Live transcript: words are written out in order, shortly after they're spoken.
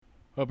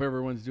Hope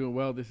everyone's doing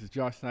well. This is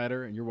Josh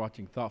Snyder, and you're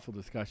watching Thoughtful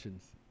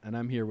Discussions. And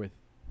I'm here with.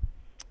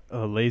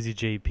 Lazy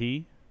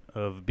JP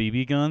of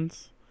BB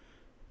Guns.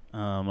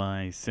 I'm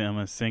a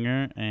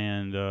singer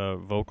and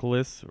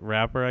vocalist,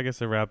 rapper. I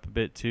guess I rap a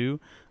bit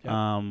too. Yep.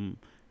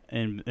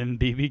 In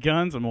BB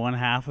Guns, I'm one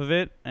half of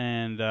it,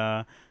 and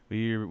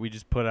we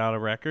just put out a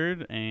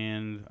record,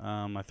 and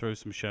I throw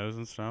some shows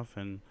and stuff,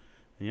 and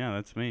yeah,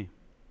 that's me.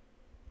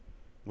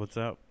 What's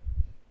up?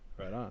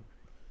 Right on.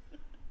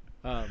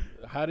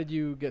 How did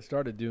you get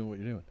started doing what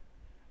you're doing?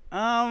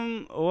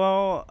 I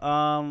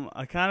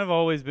kind of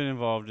always been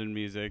involved in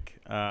music.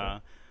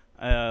 My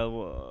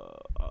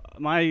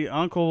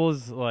uncle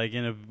was like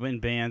in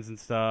bands and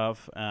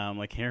stuff,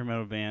 like hair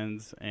metal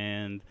bands,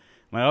 and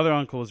my other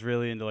uncle was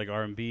really into like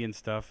R&B and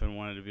stuff, and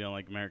wanted to be on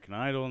like American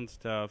Idol and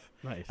stuff.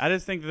 Nice. I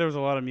just think that there was a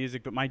lot of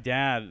music, but my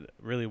dad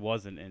really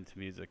wasn't into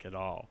music at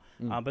all.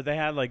 But they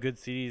had like good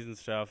CDs and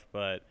stuff.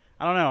 But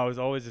I don't know. I was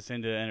always just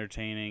into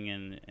entertaining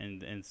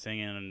and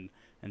singing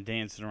and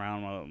dancing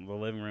around the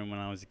living room when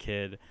I was a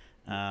kid.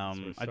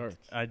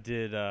 I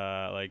did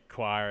like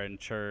choir in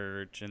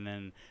church, and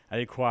then I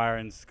did choir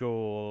in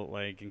school,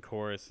 like in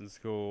chorus in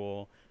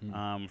school,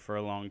 for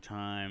a long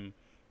time.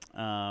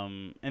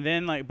 And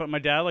then but my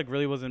dad like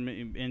really wasn't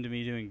into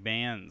me doing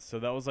bands, so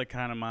that was like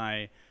kind of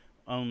my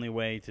only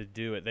way to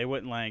do it. They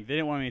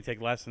didn't want me to take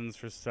lessons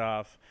for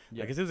stuff,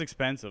 because it was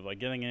expensive. Like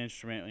getting an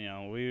instrument,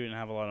 we didn't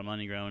have a lot of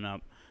money growing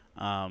up.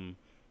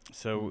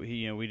 So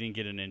we didn't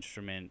get an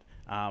instrument.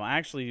 I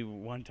actually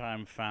one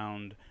time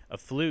found a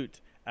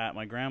flute at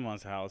my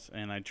grandma's house,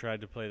 and I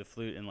tried to play the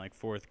flute in like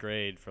 4th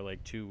grade for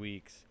like 2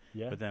 weeks.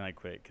 Yeah. But then I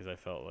quit because I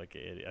felt like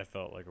an idiot. I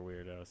felt like a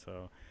weirdo,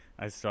 so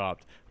I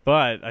stopped.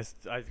 But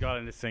I got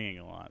into singing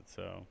a lot,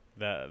 so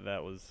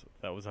that was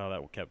how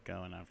that kept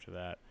going after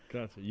that.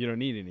 Gotcha. You don't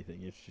need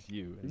anything. It's just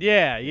you.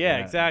 Yeah,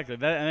 exactly. I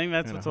think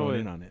that's what's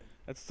always on it.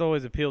 That's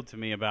always appealed to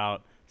me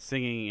about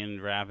singing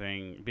and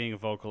rapping. Being a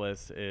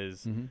vocalist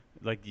is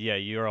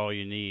you're all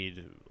you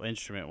need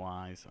instrument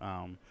wise.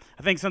 I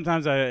think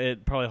sometimes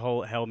it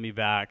probably held me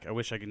back. I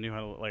wish I could knew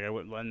how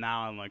to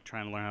now I'm like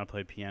trying to learn how to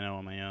play piano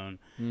on my own.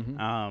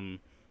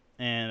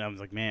 And I was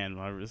like, man,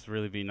 it would just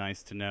really be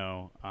nice to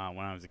know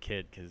when I was a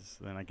kid, because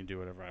then I can do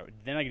whatever I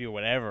can do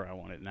whatever I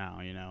wanted now,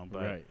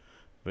 But right.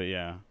 But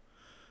yeah.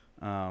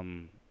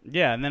 And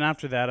then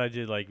after that, I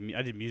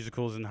did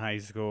musicals in high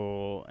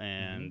school,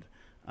 and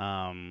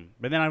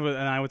but then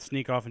I would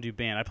sneak off and do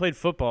band. I played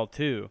football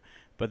too,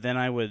 but then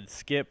I would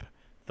skip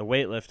the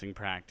weightlifting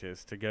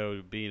practice to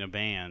go be in a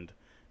band,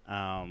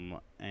 and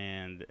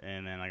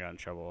then I got in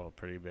trouble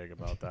pretty big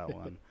about that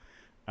one.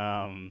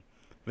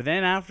 But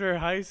then after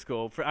high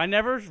school, I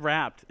never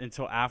rapped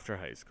until after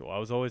high school. I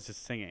was always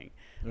just singing.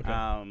 Okay.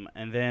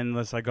 And then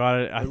unless I got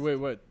it, Wait,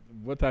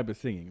 what type of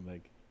singing?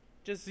 Like,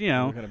 just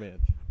what kind of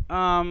bands?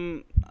 I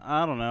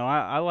don't know.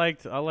 I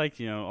liked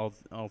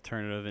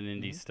alternative and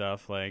indie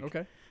stuff like.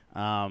 Okay.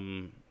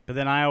 But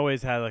then I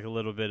always had like a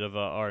little bit of a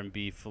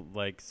R&B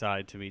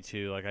side to me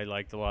too. Like I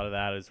liked a lot of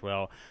that as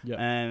well. Yeah.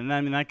 And I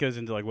mean that goes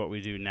into like what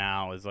we do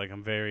now is like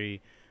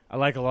I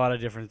like a lot of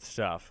different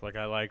stuff. Like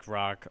I like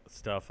rock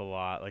stuff a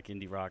lot, like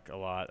indie rock a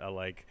lot. I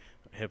like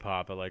hip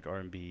hop. I like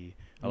R&B.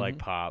 I like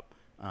pop.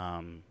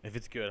 If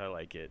it's good, I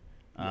like it.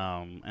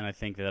 And I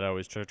think that I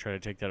always try to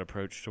take that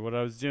approach to what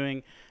I was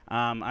doing.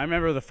 I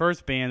remember the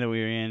first band that we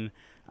were in,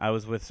 I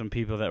was with some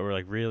people that were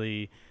like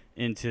really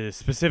into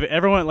specific.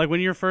 Everyone, like when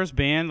you're first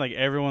band, like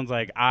everyone's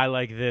like, I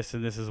like this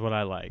and this is what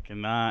I like,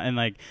 and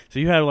like so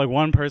you had like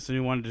one person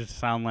who wanted to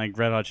sound like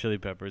Red Hot Chili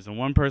Peppers, and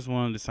one person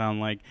wanted to sound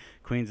like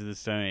Queens of the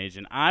Stone Age,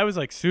 and I was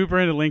like super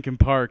into Linkin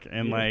Park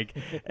and like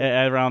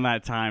around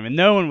that time, and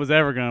no one was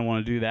ever gonna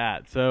want to do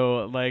that.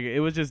 So like it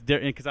was just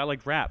because I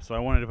liked rap, so I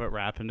wanted to put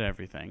rap into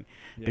everything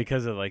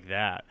because of like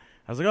that.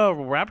 I was like, oh,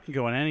 well, rap can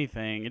go on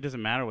anything. It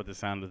doesn't matter what the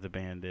sound of the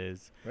band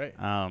is. Right.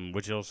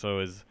 Which also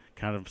is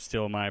kind of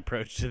still my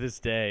approach to this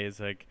day. Is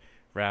like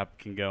rap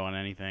can go on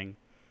anything.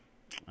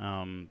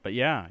 But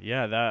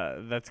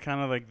that's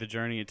kind of like the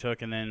journey it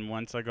took. And then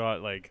once I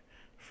got like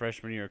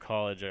freshman year of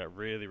college, I got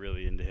really,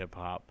 really into hip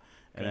hop.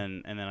 Okay.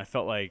 And then I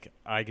felt like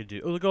I could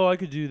do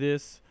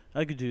this.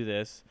 I could do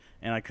this,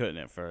 and I couldn't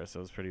at first. It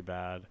was pretty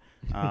bad,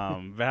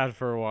 bad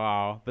for a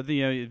while. But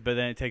but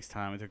then it takes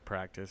time. It took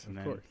practice, and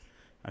of then course.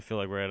 I feel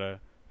like we're at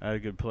a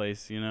good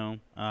place,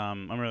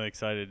 I'm really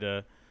excited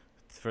to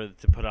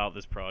put out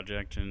this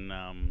project, and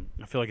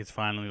I feel like it's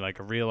finally like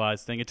a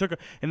realized thing.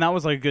 And that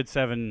was like a good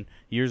 7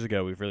 years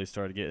ago. We've really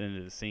started getting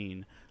into the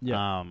scene,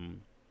 and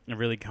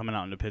really coming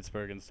out into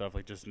Pittsburgh and stuff.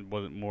 Like just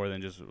wasn't more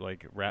than just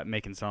like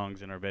making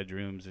songs in our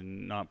bedrooms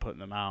and not putting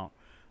them out,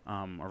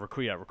 or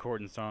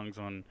recording songs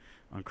on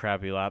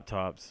crappy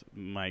laptops,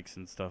 mics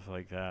and stuff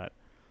like that.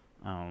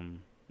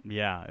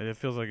 Yeah, it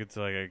feels like it's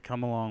like a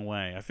come a long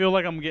way. I feel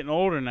like I'm getting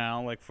older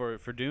now, like for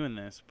doing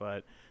this,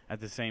 but at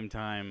the same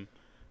time,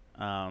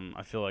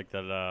 I feel like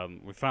that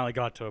we finally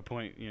got to a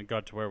point,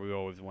 got to where we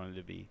always wanted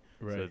to be.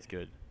 Right. So it's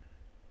good.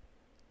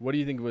 What do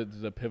you think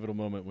was the pivotal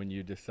moment when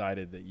you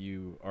decided that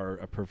you are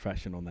a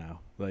professional now?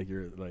 Like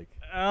you're like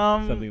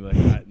something like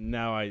that.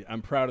 Now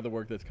I'm proud of the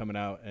work that's coming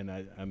out, and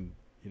I'm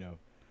you know?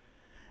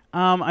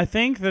 I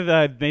think that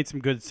I've made some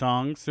good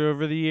songs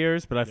over the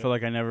years, but I Yep. feel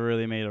like I never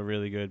really made a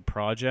really good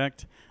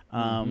project.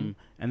 Mhm.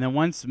 And then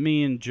once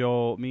me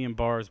and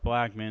Bars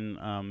Blackman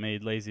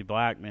made Lazy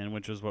Blackman,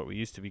 which was what we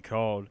used to be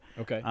called,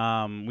 Okay.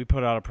 we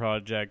put out a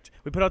project.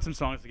 We put out some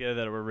songs together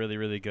that were really,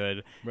 really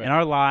good. Right. And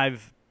our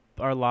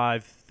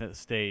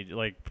stage,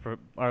 like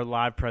our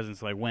live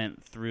presence, like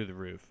went through the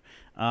roof.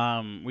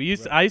 I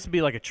used to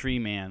be like a tree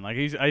man. Like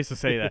I used to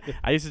say that.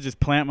 I used to just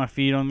plant my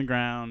feet on the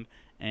ground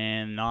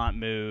and not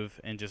move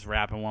and just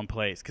rap in one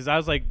place. Because I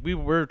was like, we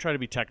were trying to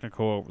be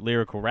technical,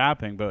 lyrical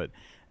rapping, but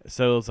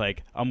so it's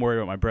like, I'm worried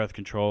about my breath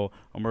control.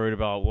 I'm worried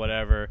about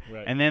whatever.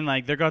 Right. And then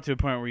like there got to a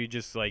point where you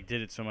just like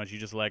did it so much, you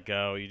just let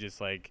go. You just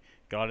like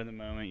got in the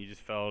moment. You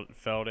just felt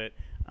it.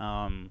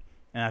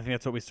 And I think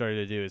that's what we started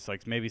to do. Is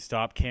like maybe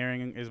stop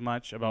caring as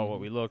much about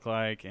what we look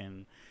like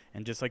and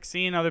just like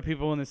seeing other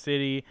people in the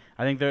city.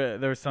 I think there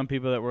were some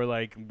people that were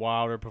like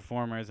wilder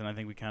performers, and I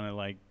think we kind of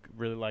like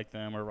really liked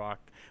them, or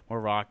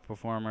more rock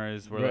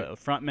performers, were Right.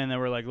 frontmen that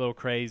were like a little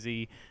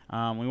crazy.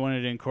 We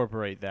wanted to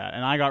incorporate that,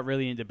 and I got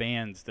really into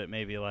bands that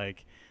maybe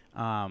like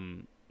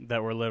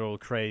that were a little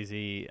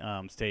crazy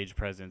stage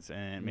presence,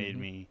 and it made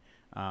me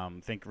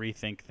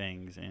rethink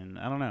things, and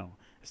I don't know,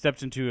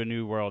 stepped into a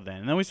new world then.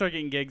 And then we started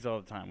getting gigs all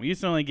the time. We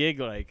used to only gig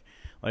like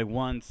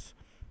once,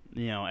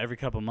 every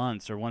couple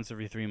months or once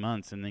every 3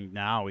 months, and then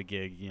now we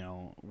gig,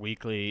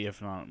 weekly,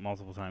 if not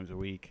multiple times a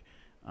week.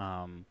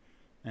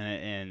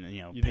 And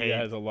You think it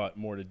has a lot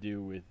more to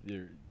do with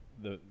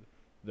the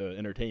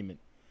entertainment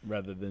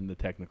rather than the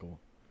technical?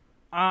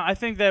 I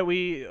think that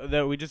we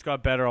just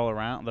got better all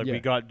around. Like Yeah. we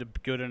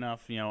got good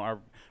enough. Our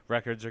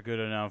records are good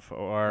enough,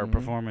 or our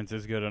performance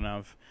is good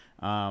enough.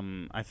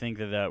 I think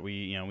that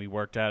we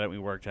worked at it. We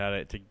worked at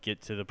it to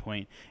get to the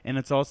point. And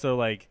it's also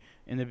like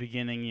in the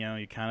beginning,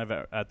 you kind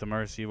of at the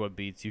mercy of what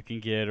beats you can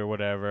get or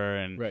whatever.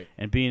 And Right.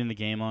 and being in the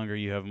game longer,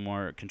 you have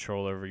more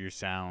control over your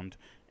sound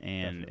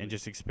and Definitely.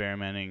 just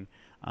experimenting.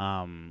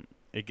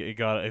 It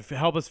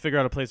helped us figure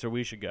out a place where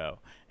we should go,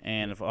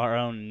 and if our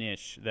own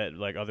niche that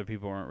like other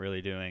people weren't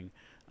really doing.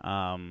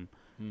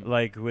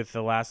 Like with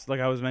the last, like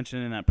I was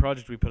mentioning in that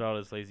project we put out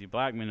as Lazy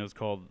Blackman, it was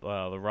called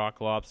the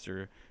Rock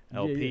Lobster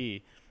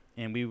LP,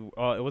 and it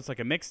was like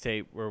a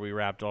mixtape where we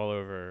rapped all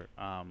over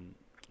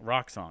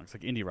rock songs,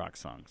 like indie rock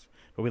songs,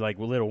 but we like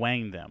Lil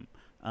Wayne them.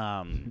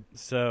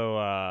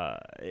 So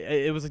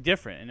it was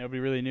different, and nobody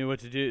really knew what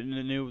to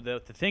do,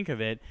 to think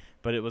of it.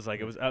 But it was like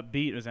it was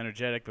upbeat, it was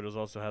energetic, but it was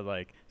also had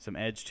like some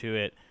edge to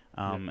it,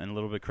 and a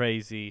little bit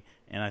crazy.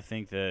 And I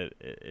think that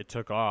it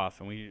took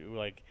off, and we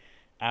like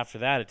after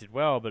that it did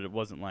well, but it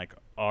wasn't like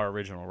our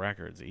original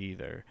records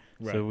either.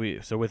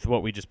 Right. So with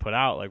what we just put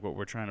out, like what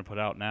we're trying to put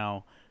out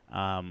now,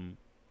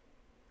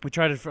 we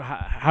try to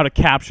how to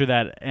capture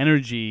that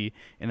energy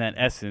and that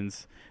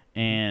essence,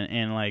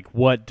 and like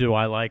what do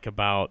I like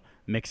about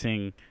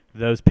mixing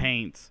those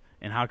paints,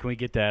 and how can we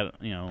get that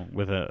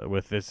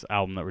with this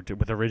album that we're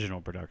with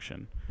original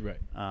production. Right.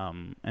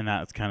 And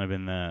that's kind of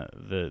been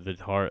the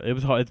hard.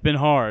 It's been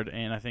hard,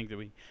 and I think that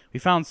we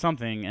found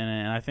something,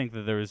 and I think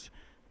that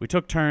we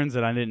took turns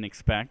that I didn't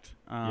expect.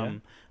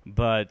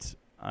 But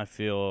I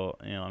feel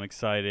I'm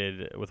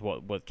excited with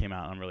what came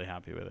out. I'm really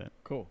happy with it.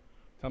 Cool.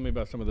 Tell me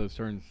about some of those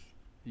turns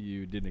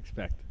you didn't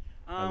expect.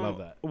 I love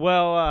that.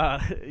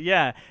 Well,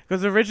 yeah,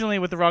 because originally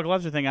with the Rock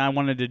Lobster thing, I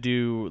wanted to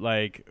do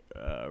like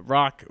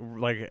rock,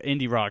 like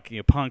indie rock,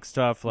 punk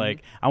stuff.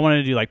 Like I wanted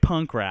to do like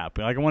punk rap.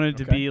 Like I wanted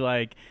it to be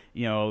like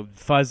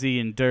fuzzy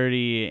and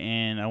dirty,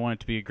 and I wanted it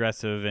to be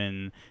aggressive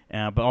and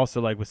but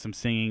also like with some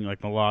singing,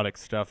 like melodic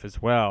stuff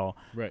as well.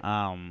 Right.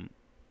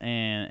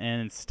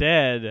 And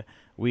instead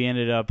we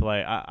ended up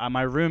like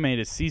my roommate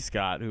is C.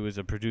 Scott, who is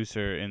a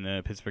producer in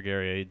the Pittsburgh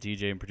area, a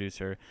DJ and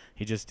producer.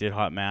 He just did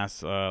Hot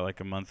Mass like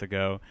a month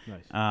ago.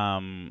 Nice.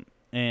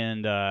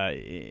 And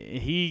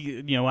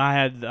he, I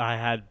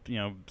had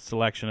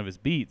selection of his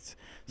beats,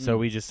 so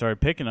we just started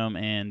picking them.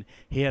 And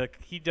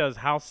he does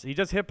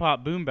hip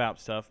hop boom bap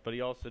stuff, but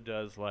he also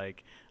does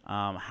like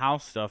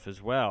house stuff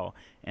as well.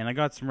 And I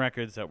got some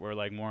records that were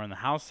like more on the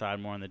house side,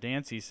 more on the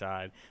dancey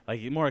side,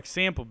 like more like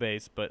sample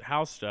based, but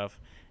house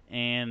stuff.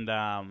 And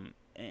I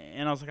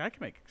was like, I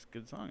can make a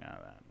good song out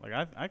of that.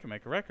 Like I can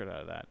make a record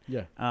out of that.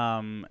 Yeah.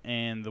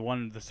 And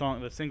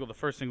the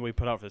first single we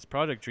put out for this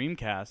project,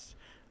 Dreamcast,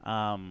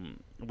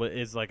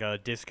 is like a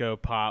disco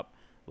pop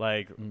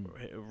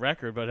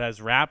record, but it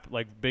has rap,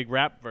 like big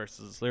rap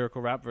verses,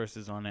 lyrical rap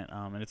verses on it.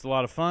 And it's a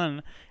lot of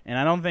fun. And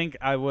I don't think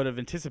I would have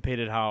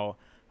anticipated how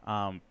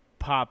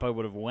pop I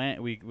would have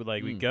we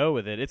go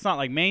with it. It's not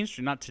like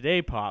mainstream, not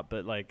today pop,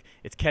 but like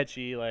it's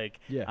catchy, like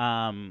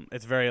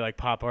it's very like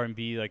pop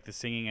R&B, like the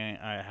singing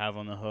I have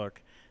on the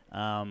hook.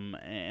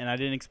 And I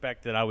didn't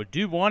expect that I would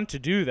want to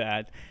do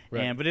that.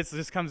 Right. But it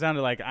just comes down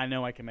to like, I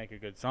know I can make a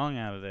good song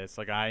out of this.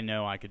 Like I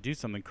know I could do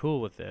something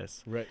cool with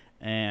this. Right.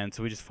 And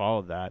so we just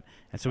followed that.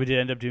 And so we did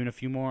end up doing a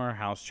few more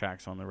house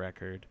tracks on the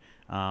record.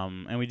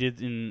 And we did,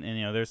 and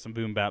there's some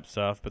boom bap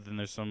stuff, but then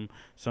there's some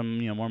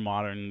more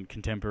modern,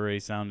 contemporary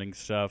sounding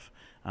stuff.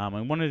 I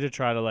wanted to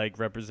try to like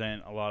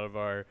represent a lot of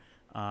our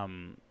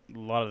a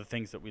lot of the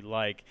things that we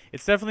like.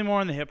 It's definitely more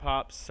on the hip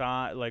hop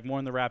side, like more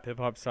on the rap hip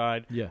hop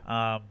side.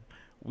 Yeah.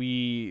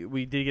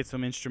 We did get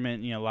some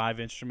live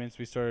instruments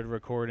we started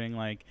recording,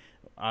 like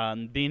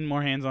being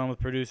more hands-on with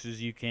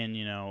producers. You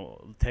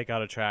can take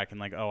out a track and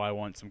like, oh, I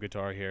want some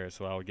guitar here,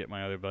 so I'll get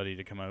my other buddy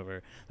to come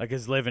over. Like,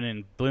 'cause living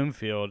in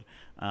Bloomfield,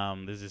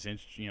 there's this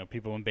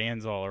people in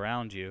bands all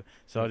around you,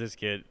 so I'll just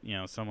get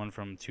someone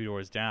from 2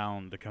 doors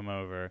down to come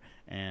over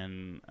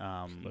and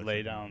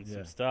lay down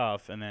some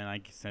stuff, and then I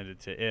can send it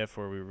to If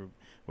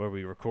where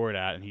we record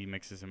at, and he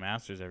mixes and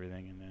masters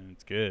everything, and then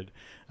it's good.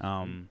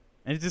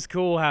 And it's just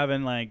cool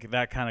having like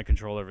that kind of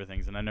control over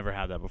things, and I never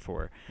had that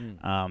before.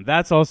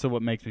 That's also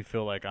what makes me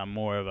feel like I'm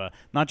more of a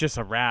not just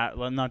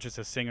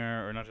a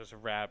singer or not just a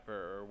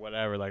rapper or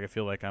whatever. Like, I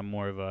feel like I'm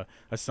more of a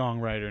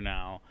songwriter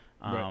now,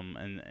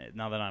 and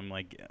now that I'm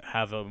like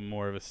have a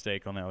more of a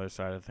stake on the other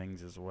side of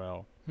things as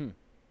well.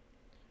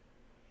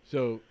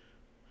 So,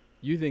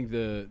 you think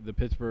the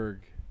Pittsburgh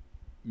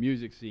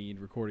music scene,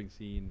 recording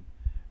scene,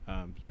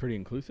 is pretty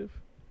inclusive?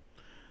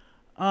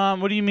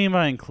 What do you mean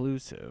by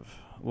inclusive?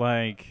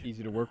 Like,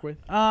 easy to work with?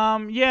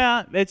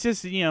 Yeah, it's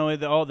just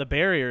all the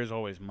barrier is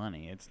always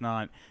money. It's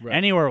not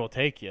anywhere will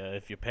take you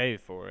if you pay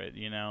for it.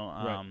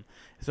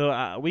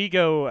 So we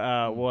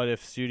go What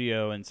If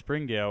Studio in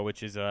Springdale,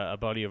 which is a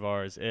buddy of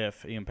ours,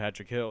 Ian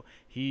Patrick Hill.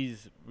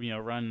 He's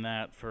run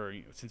that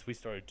since we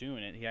started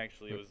doing it. He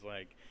actually was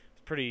like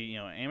pretty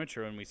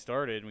amateur when we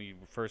started. We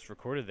first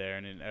recorded there,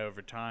 and then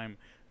over time,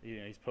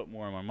 he's put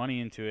more and more money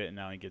into it, and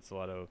now he gets a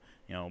lot of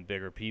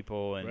bigger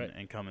people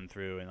and coming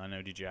through. And I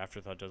know DJ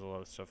Afterthought does a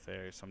lot of stuff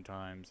there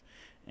sometimes,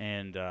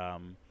 and I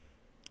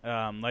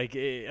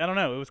don't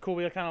know, it was cool.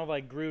 We kind of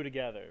like grew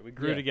together. We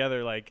grew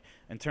together like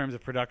in terms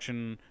of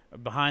production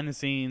behind the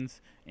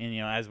scenes, and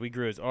as we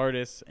grew as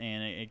artists,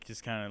 and it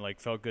just kind of like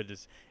felt good.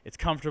 It's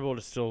comfortable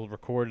to still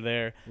record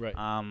there.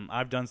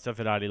 I've done stuff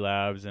at ID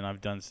Labs, and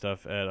I've done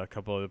stuff at a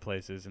couple other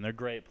places, and they're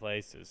great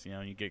places.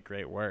 You get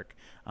great work.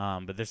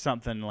 But there's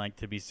something like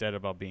to be said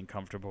about being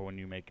comfortable when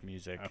you make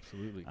music.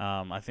 Absolutely.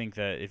 I think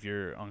that if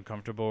you're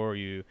uncomfortable, or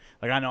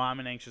I know I'm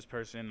an anxious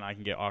person, and I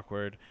can get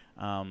awkward.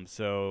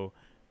 So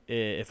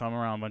if I'm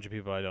around a bunch of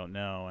people I don't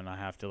know and I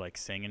have to like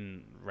sing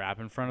and rap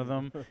in front of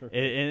them,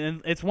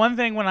 it's one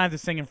thing when I have to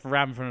sing and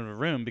rap in front of a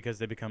room because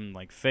they become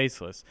like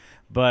faceless.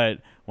 But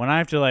when I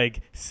have to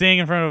like sing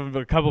in front of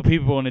a couple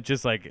people and it's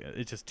just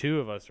two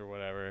of us or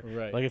whatever,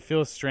 like it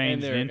feels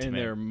strange and intimate. And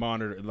they're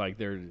monitored, like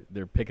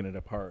they're picking it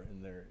apart,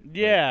 and they're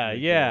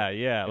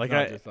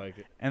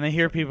and they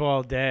hear people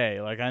all day.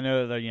 Like, I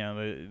know that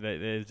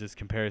there's just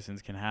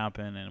comparisons can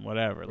happen and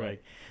whatever.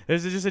 Like,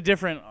 there's just a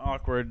different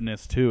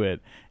awkwardness to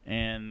it.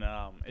 And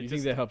do you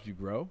think that helps you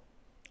grow?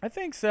 I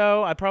think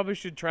so. I probably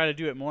should try to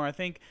do it more. I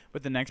think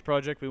with the next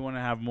project we want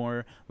to have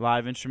more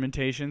live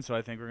instrumentation, so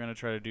I think we're going to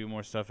try to do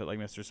more stuff at like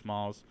Mr.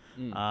 Smalls,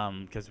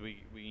 because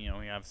we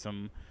have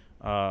some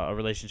a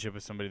relationship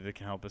with somebody that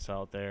can help us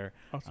out there.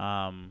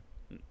 Awesome.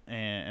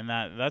 And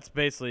that's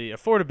basically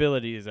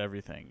affordability is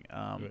everything.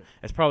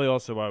 It's probably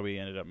also why I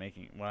ended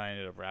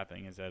up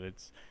rapping, is that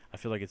I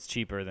feel like it's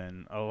cheaper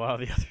than a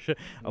lot of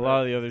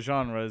the other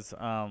genres.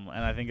 And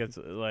I think it's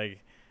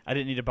like, I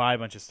didn't need to buy a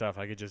bunch of stuff.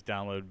 I could just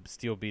download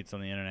Steel Beats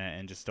on the internet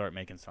and just start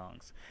making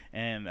songs.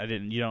 And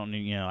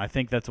I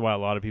think that's why a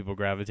lot of people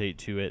gravitate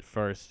to it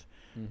first.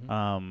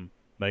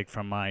 Like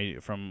from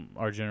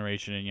our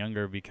generation and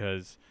younger,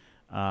 because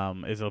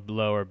is a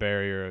lower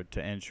barrier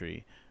to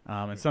entry.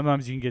 And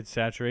sometimes you can get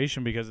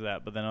saturation because of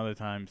that, but then other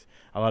times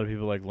a lot of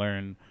people like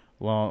learn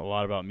a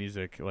lot about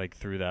music like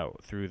through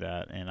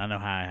that, and I know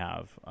how I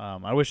have.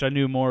 I wish I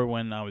knew more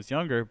when I was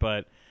younger,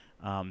 but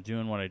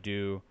doing what I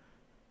do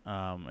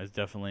is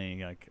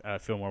definitely like I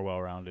feel more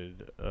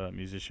well-rounded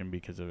musician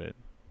because of it.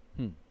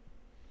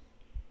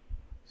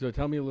 So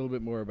tell me a little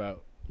bit more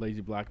about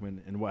Lazy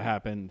Blackman and what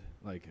happened.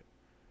 Like,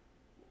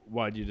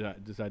 why did you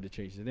decide to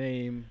change the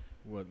name?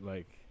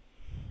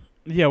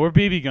 Yeah, we're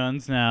BB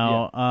Guns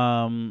now,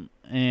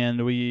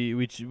 and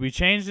we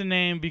changed the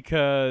name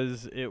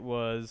because it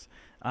was.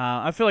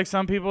 I feel like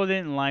some people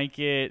didn't like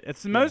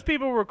it. Most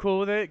people were cool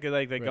with it because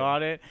like they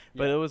got it,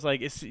 but it was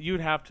like you'd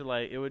have to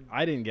like it would.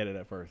 I didn't get it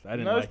at first. I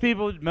didn't.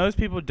 Most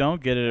people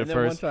don't get it at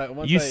first.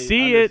 Once you I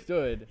see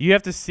understood, it, you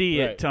have to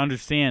see it to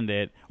understand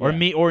it, or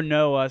or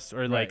know us,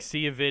 or like Right.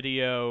 see a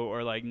video,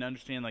 or like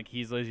understand like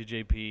he's Lazy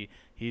JP,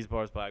 he's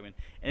Boris Blackman,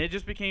 and it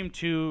just became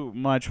too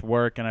much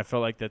work, and I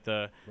felt like that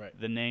the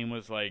name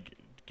was like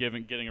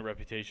getting a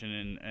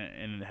reputation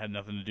and it had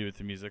nothing to do with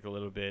the music a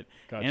little bit.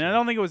 Gotcha. And I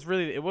don't think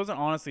it wasn't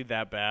honestly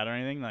that bad or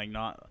anything. Like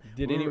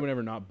Did anyone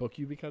ever not book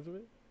you because of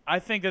it? I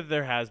think that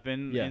there has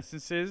been Yeah.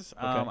 instances.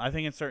 Okay. I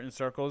think in certain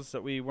circles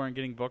that we weren't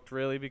getting booked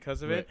really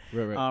because of it.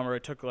 Right. Or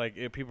it took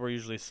people were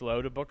usually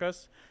slow to book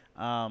us.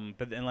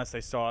 But unless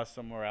they saw us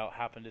somewhere else,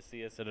 happened to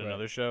see us at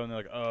another show, and they're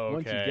like, "Oh, okay,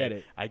 Once you get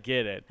it, I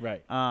get it."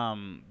 Right.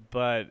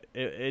 But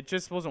it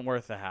just wasn't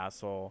worth the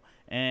hassle.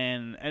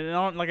 And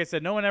like I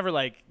said, no one else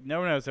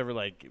ever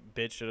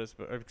bitched at us,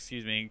 or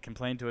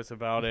complained to us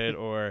about it,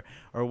 or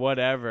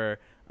whatever.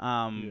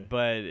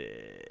 But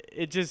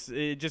it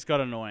just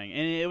got annoying,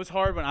 and it was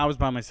hard when I was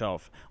by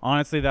myself.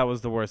 Honestly, that was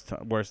the worst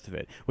of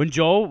it.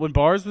 When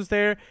Bars was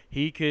there,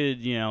 he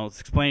could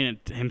explain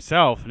it to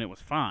himself, and it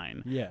was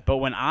fine. Yeah. But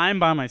when I'm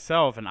by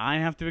myself and I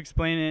have to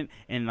explain it,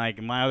 and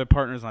like my other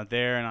partner's not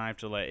there, and I have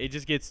to it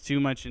just gets too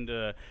much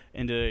into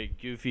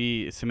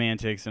goofy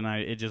semantics, and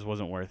it just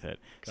wasn't worth it.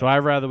 Gotcha. So I'd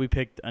rather we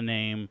picked a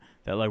name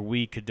that like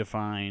we could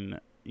define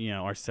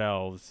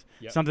ourselves.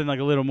 Yep. Something like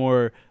a little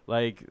more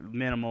like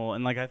minimal,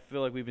 and like I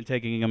feel like we've been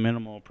taking a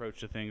minimal approach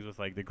to things with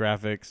like the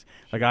graphics.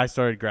 Like I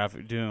started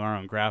doing our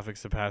own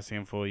graphics the past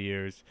handful of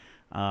years.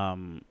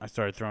 I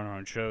started throwing our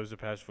own shows the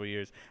past 4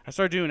 years. I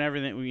started doing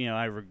everything.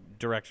 I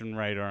direct and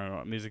write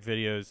our music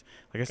videos.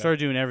 Like I started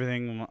doing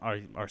everything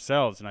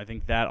ourselves, and I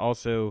think that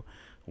also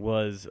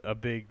was a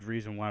big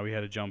reason why we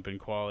had a jump in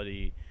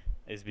quality.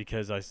 Is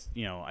because I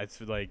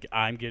feel like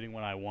I'm getting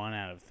what I want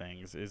out of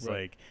things. It's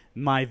right. Like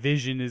my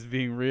vision is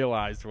being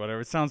realized or whatever.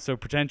 It sounds so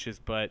pretentious,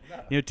 but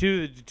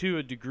to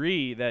a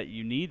degree that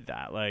you need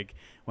that. Like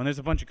when there's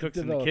a bunch of cooks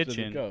in the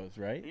kitchen, it goes,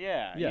 right?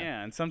 Yeah.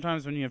 And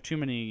sometimes when you have too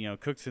many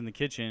cooks in the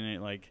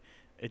kitchen,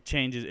 it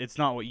changes. It's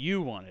not what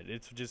you wanted.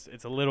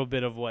 It's a little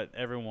bit of what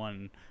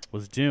everyone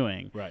was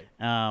doing. Right.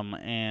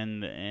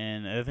 And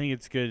I think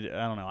it's good.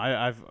 I don't know.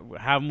 I've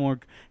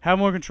have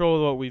more control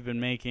of what we've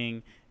been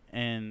making.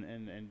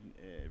 And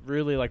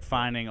really like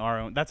finding our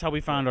own. That's how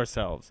we found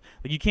ourselves.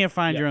 Like you can't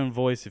find your own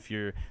voice if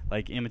you're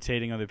like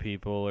imitating other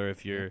people or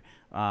if you're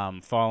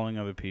following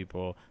other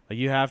people. Like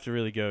you have to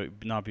really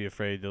not be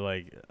afraid to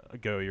like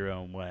go your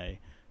own way.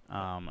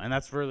 And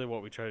that's really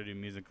what we try to do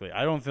musically.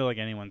 I don't feel like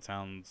anyone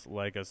sounds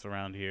like us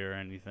around here or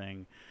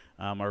anything,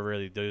 or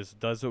really does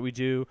what we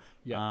do.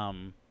 Yeah.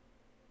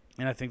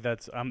 And I think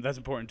that's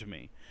important to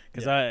me.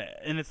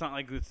 And it's not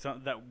like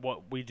that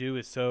what we do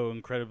is so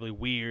incredibly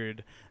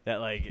weird that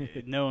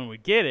like no one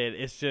would get it.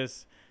 It's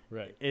just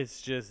right.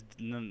 It's just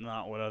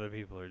not what other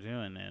people are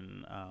doing,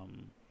 and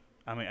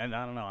I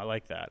don't know. I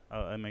like that.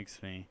 It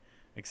makes me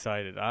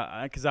excited.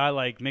 Because I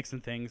like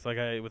mixing things like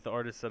with the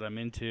artists that I'm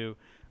into.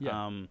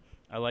 Yeah.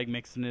 I like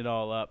mixing it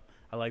all up.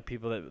 I like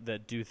people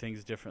that do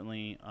things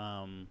differently,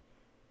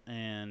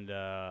 and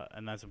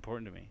that's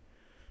important to me.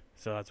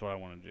 So that's what I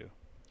want to do.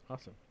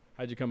 Awesome.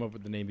 How'd you come up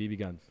with the name BB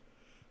Guns?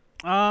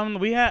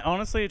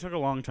 Honestly, it took a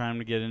long time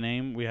to get a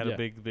name. We had a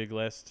big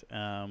list,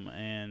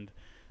 and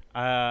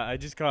I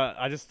just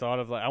thought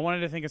of like I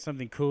wanted to think of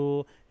something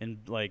cool in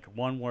like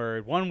one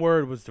word. One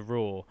word was the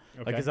rule.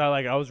 Okay. Because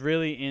I was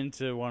really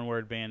into one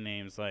word band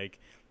names like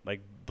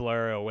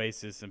Blur,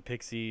 Oasis, and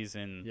Pixies,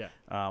 and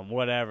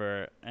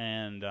whatever.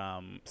 And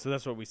so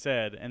that's what we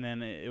said. And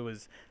then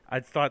I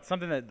thought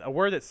a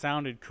word that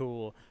sounded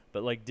cool,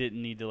 but like didn't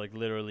need to like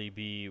literally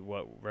be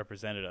what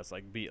represented us,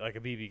 like a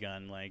BB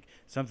gun, like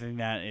something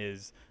that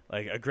is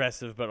like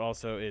aggressive, but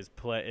also is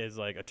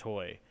like a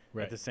toy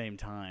at the same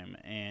time.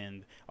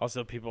 And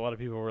also a lot of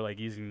people were like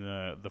using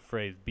the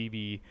phrase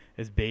BB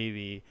as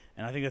baby,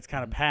 and I think that's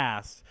kind of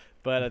past.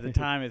 But at the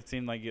time, it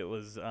seemed like it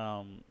was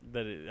I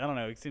don't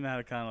know. It seemed to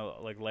have kind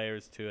of like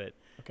layers to it.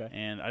 Okay.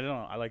 And I don't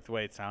know. I like the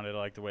way it sounded. I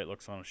like the way it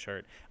looks on a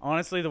shirt.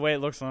 Honestly, the way it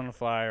looks on a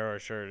flyer or a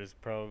shirt is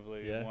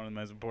probably one of the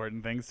most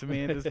important things to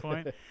me at this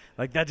point.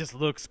 Like that just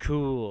looks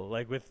cool.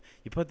 Like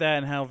you put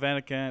that in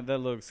Helvetica, that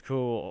looks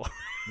cool.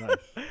 Nice.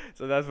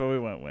 So that's what we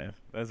went with.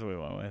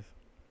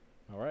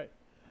 All right.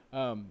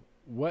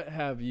 What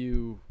have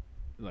you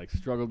like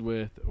struggled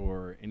with,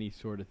 or any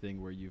sort of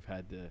thing where you've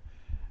had to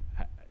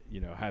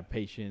have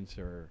patience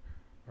or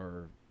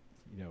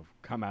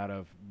come out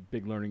of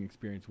big learning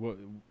experience?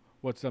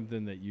 What's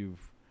something that you've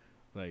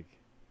like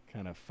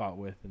kind of fought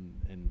with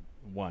and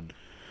won?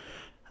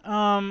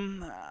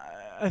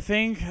 I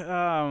think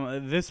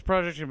this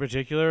project in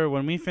particular,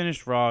 when we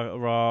finished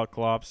Raw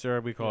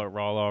Lobster, we call it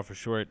Raw Law for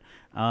short.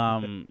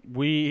 I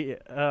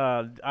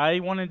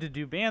wanted to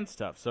do band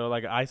stuff, so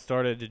like I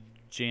started to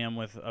jam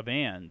with a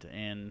band,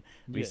 and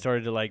we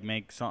started to like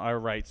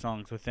write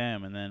songs with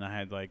them, and then I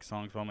had like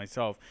songs by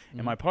myself.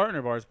 And my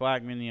partner Bars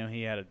Blackman,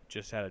 he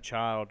just had a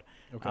child.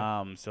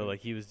 Okay. So like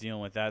he was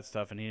dealing with that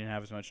stuff, and he didn't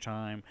have as much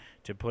time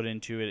to put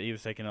into it. He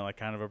was taking like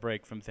kind of a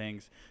break from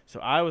things.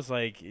 So I was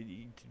like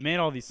made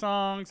all these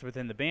songs, but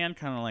then the band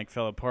kind of like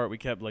fell apart. We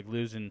kept like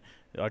losing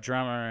our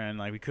drummer, and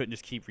like we couldn't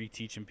just keep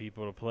reteaching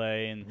people to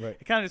play, and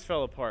it kind of just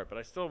fell apart.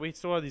 But we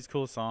still had these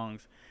cool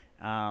songs.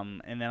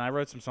 And then I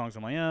wrote some songs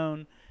on my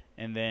own.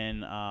 And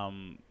then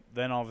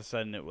all of a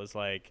sudden it was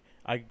like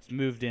I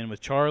moved in with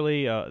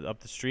Charlie up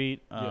the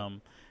street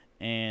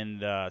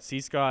and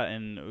C. Scott,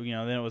 and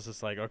then it was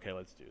just like, okay,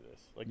 let's do this.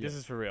 Like this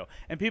is for real.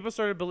 And people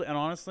started and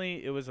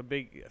honestly, it was a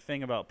big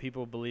thing about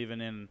people believing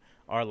in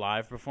our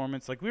live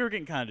performance. Like we were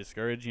getting kind of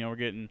discouraged.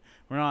 We're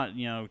not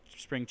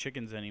spring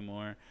chickens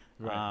anymore.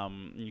 Right.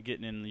 You're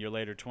getting in your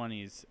later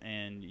 20s,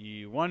 and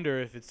you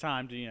wonder if it's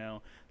time to,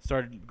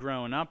 start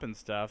growing up and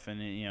stuff,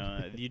 and,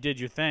 you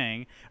did your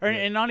thing.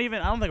 And not even,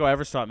 I don't think I'll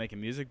ever stop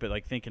making music, but,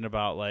 like, thinking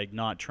about, like,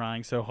 not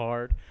trying so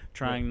hard,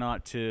 trying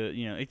not to,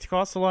 it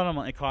costs a lot of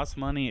money. It costs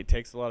money. It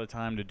takes a lot of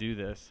time to do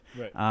this.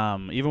 Right.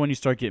 Even when you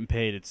start getting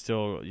paid, it's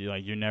still,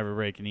 you're never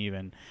breaking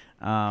even.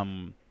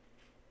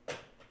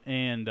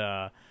 and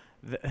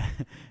th-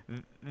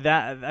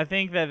 that I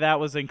think that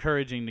was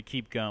encouraging to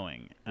keep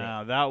going.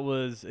 Right. That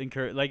was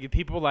like if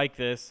people like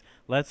this,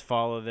 let's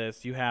follow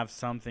this. You have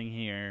something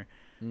here,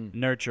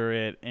 nurture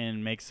it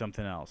and make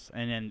something else,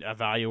 and then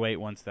evaluate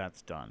once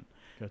that's done.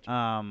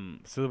 Gotcha.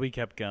 So that we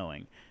kept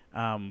going.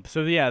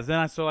 So yeah, then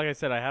like I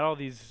said, I had all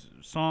these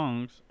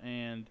songs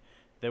and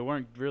they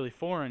weren't really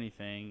for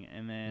anything,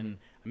 and then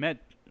I met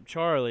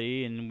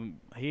Charlie, and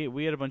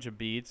we had a bunch of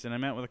beats, and I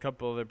met with a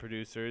couple other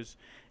producers,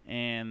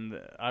 and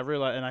I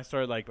realized, and I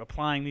started like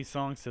applying these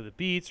songs to the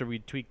beats, or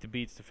we'd tweak the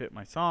beats to fit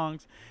my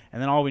songs,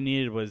 and then all we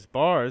needed was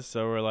bars,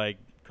 so we're like,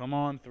 come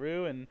on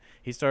through, and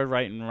he started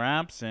writing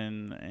raps,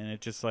 and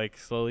it just like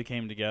slowly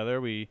came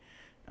together. We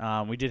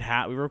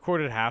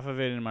recorded half of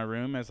it in my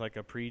room as like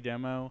a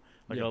pre-demo,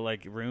 like a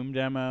like room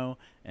demo,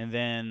 and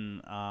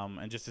then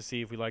and just to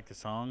see if we liked the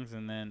songs,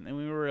 and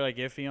we were like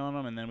iffy on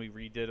them, and then we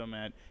redid them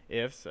at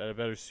Ifs at a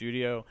better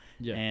studio,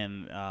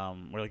 and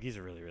we're like, these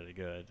are really really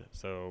good.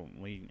 So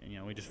we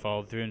just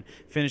followed through and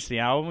finished the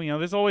album.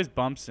 There's always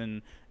bumps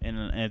and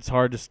it's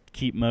hard to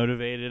keep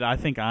motivated. I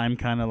think I'm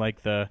kind of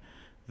like the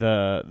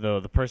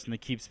person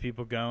that keeps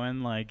people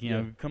going, like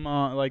come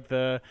on, like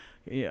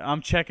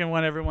I'm checking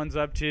what everyone's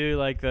up to,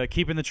 like the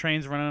keeping the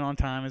trains running on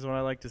time is what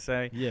I like to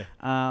say.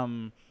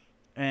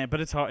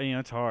 But it's hard,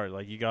 it's hard,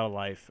 like you got a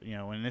life,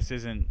 and this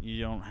isn't, you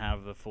don't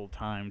have the full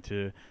time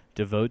to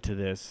devote to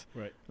this,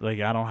 right? Like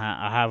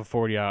I have a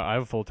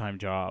full-time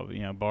job,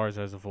 Bars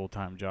has a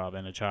full-time job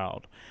and a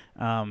child,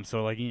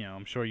 so like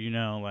I'm sure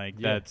like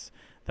that's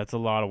a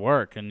lot of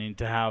work, and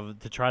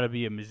to try to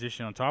be a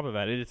musician on top of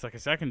that, it's like a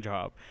second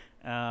job.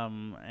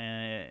 And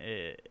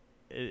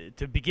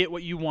to get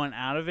what you want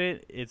out of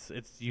it, it's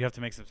you have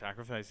to make some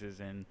sacrifices,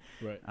 and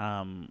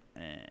and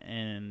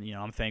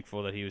I'm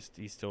thankful that he's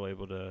still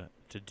able to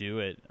do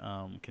it,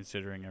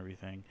 considering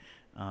everything,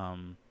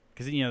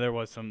 because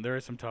there are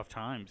some tough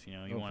times,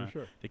 you want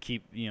to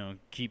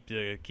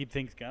keep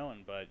things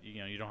going, but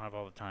you don't have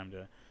all the time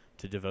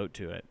to devote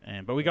to it,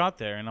 but we got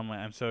there, and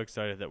I'm so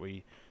excited that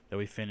we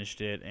finished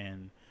it,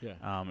 and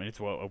and it's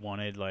what I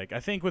wanted. Like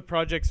I think with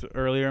projects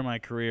earlier in our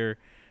career,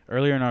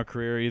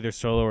 either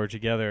solo or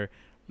together,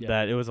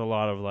 that it was a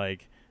lot of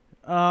like,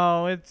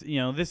 oh, it's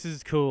this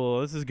is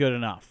cool, this is good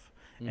enough,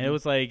 and it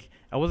was like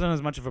I wasn't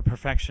as much of a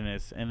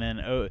perfectionist, and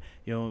then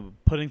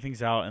putting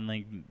things out and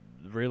like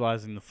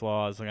realizing the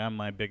flaws, like I'm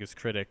my biggest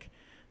critic,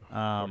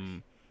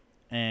 and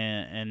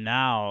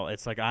now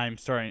it's like I'm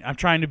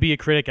trying to be a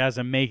critic as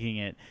I'm making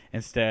it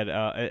instead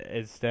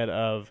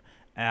of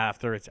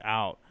after it's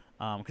out.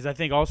 Because I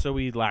think also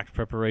we lacked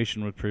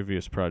preparation with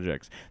previous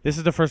projects. This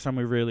is the first time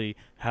we really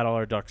had all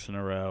our ducks in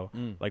a row,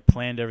 like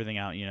planned everything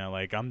out.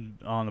 Like I'm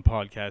on the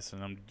podcast,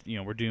 and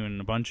we're doing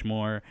a bunch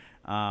more,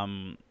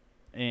 and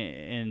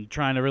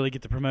trying to really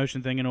get the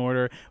promotion thing in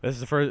order. This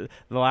is the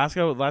last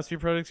few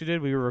projects we did,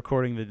 we were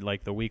recording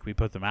the week we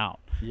put them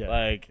out.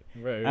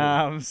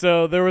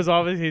 So there was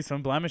obviously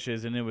some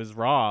blemishes, and it was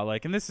raw.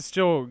 And this is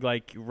still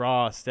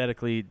raw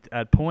aesthetically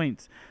at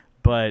points,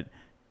 but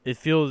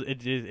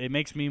it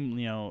makes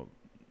me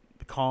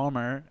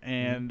calmer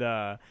and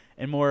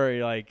more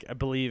like I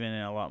believe in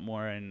it a lot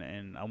more,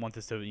 and I want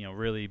this to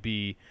really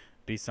be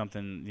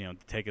something to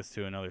take us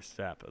to another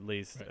step, at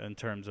least in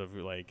terms of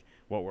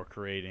what we're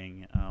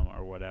creating,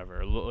 or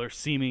whatever, or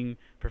seeming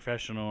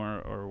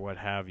professional or what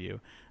have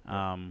you.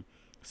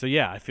 So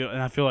yeah, I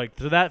feel like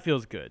so that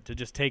feels good to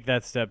just take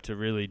that step to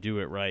really do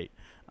it right,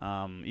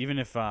 even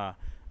if I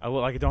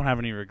don't have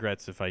any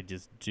regrets if I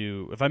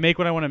make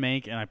what I want to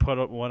make, and I put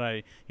up what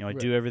I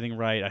do everything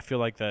right. I feel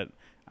like that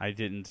I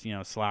didn't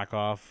slack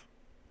off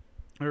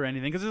or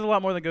anything, because there's a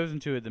lot more that goes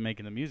into it than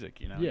making the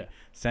music.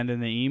 Sending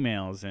the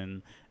emails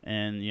and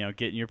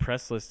getting your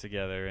press list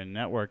together and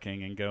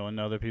networking and going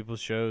to other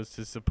people's shows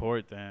to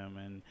support them,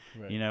 and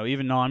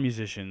even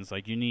non-musicians,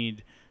 you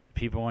need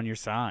people on your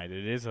side.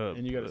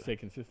 And you got to stay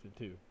consistent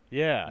too.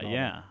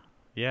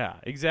 Yeah,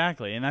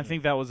 exactly. And I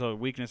think that was a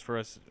weakness for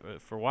us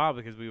for a while,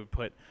 because we would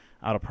put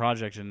out a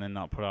project and then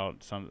not put out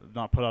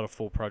a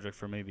full project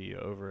for maybe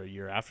over a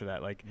year after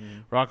that.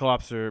 Rock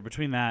Lobster,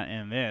 between that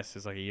and this,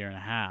 is like a year and a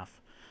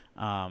half,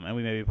 and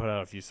we maybe put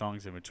out a few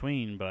songs in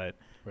between, but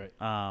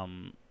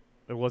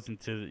it wasn't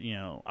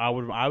to I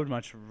would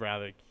much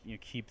rather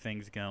keep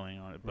things going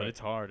on it, but it's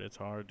hard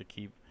to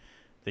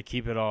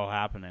keep it all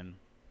happening.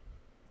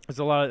 There's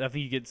a lot. I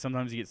think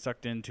sometimes you get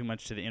sucked in too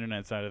much to the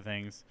internet side of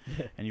things,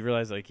 and you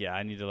realize I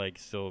need to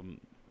still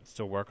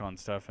work on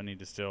stuff. I need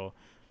to still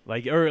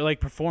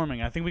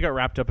performing. I think we got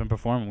wrapped up in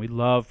performing. We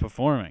love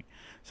performing,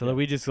 so that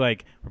we just we're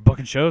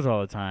booking shows all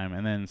the time.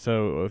 And then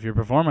so if you're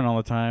performing all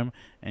the time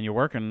and you're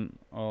working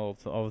all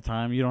the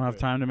time, you don't have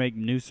time to make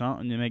new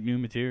new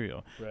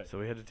material. So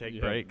we had to take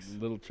breaks.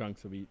 Little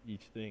chunks of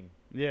each thing.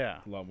 Yeah,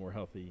 it's a lot more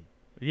healthy.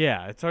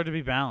 Yeah, it's hard to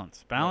be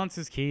balanced. Balance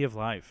is key of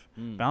life.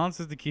 Balance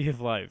is the key of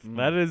life.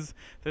 There's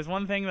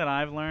one thing that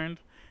I've learned,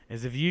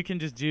 is if you can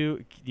just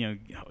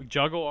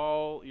juggle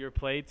all your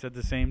plates at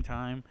the same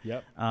time,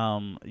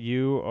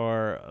 you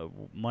are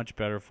much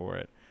better for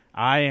it.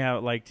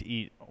 like to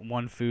eat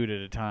one food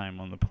at a time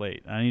on the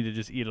plate. I need to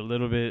just eat a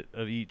little bit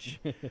of each,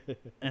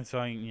 and so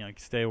I can,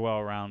 stay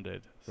well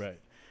rounded. Right.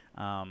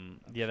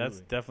 Yeah, that's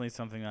Absolutely. definitely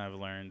something that I've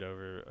learned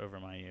over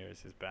my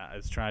years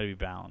is try to be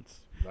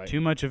balanced. Right.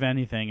 Too much of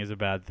anything is a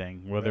bad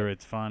thing, whether Right.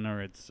 it's fun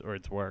or it's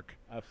work.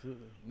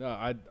 Absolutely.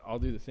 No, I'll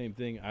do the same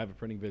thing. I have a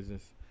printing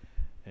business,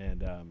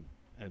 and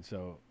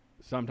so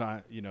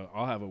sometimes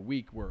I'll have a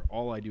week where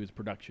all I do is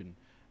production.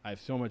 I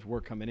have so much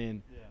work coming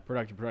in,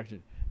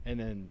 production, and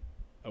then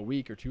a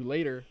week or two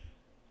later,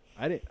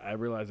 I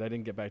realized I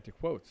didn't get back to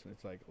quotes. And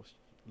it's like,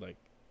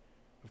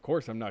 of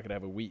course I'm not gonna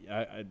have a week.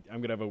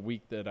 I'm gonna have a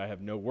week that I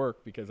have no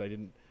work because I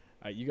didn't.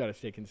 You got to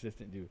stay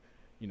consistent.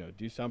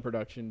 Do some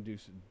production,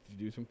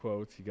 do some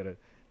quotes. You got to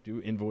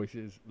do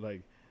invoices.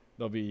 Like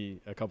there'll be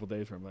a couple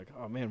days where I'm like,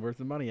 oh man, where's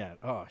the money at?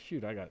 Oh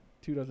shoot, I got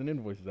 24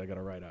 invoices I got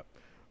to write up.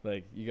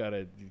 Like you got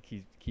to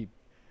keep,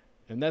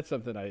 and that's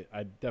something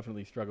I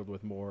definitely struggled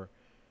with more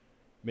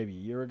maybe a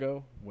year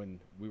ago when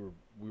we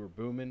were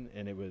booming,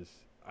 and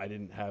I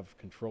didn't have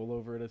control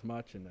over it as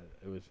much, and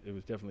it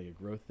was definitely a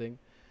growth thing.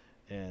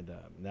 And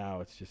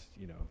now it's just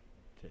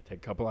take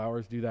a couple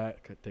hours, do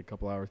that, take a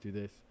couple hours, do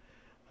this.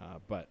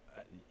 But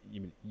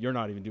you're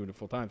not even doing it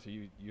full time, so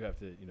you have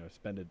to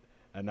spend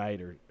a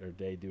night or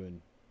day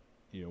doing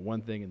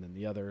one thing and then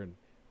the other, and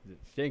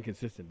staying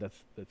consistent.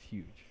 That's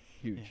huge.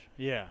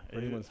 Yeah. For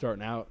anyone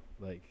starting out,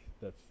 like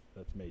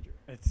that's major.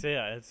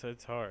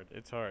 It's hard.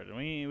 It's hard.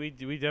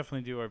 We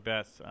definitely do our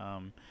best.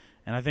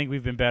 And I think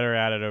we've been better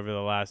at it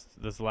over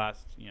this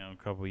last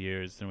couple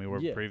years than we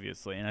were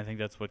previously. And I think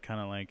that's what kind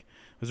of like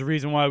was the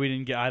reason why we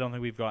didn't get. I don't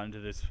think we've gotten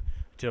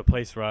to a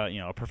place where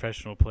a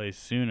professional place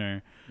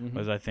sooner. Mm-hmm.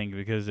 Was I think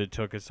because it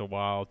took us a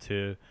while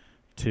to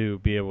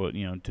be able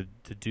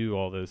to do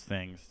all those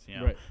things,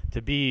 Right.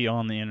 to be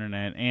on the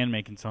internet and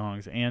making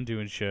songs and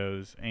doing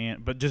shows,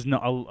 but just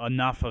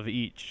enough of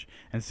each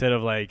instead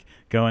of like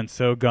going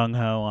so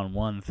gung-ho on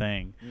one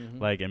thing, Mm-hmm.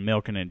 like and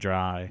milking it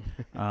dry.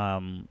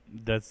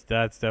 That's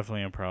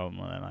definitely a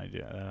problem that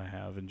I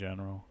have in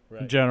general.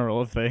 Right. In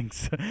general of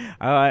things.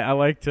 I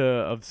like to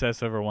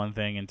obsess over one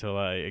thing until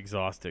I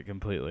exhaust it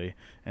completely,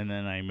 and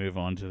then I move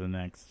on to the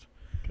next.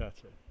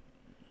 Gotcha.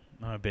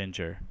 I'm a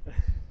binger.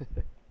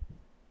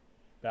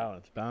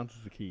 Balance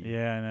is the key.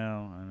 Yeah, I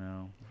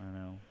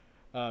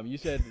know. You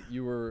said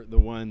you were the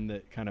one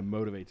that kind of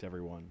motivates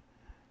everyone.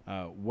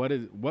 What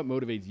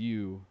motivates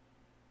you,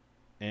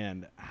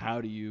 and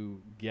how do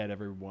you get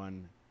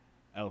everyone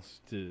else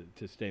to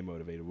stay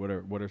motivated? What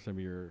are some of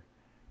your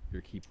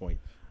key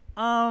points?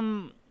 I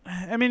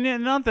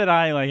mean, not that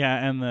I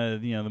am the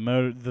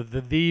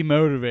the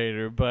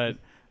motivator,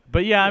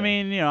 but yeah, I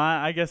mean,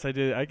 I guess I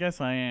did. I guess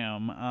I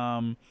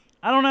am.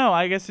 I don't know.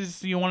 I guess it's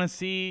just you want to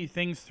see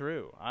things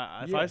through.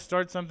 If I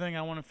start something,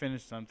 I want to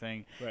finish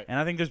something. Right. And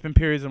I think there's been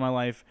periods in my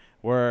life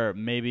where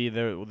maybe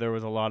there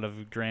was a lot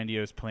of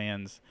grandiose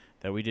plans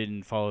that we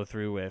didn't follow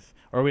through with,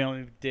 or we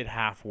only did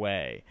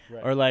halfway.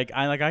 Right. Or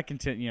I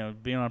continue,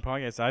 being on a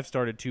podcast. I've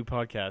started 2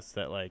 podcasts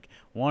that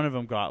one of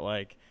them got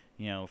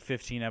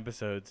 15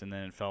 episodes and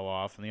then it fell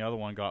off, and the other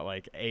one got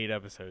 8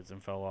 episodes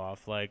and fell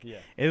off.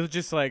 It was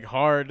just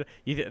hard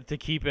to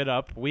keep it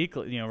up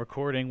weekly,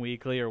 recording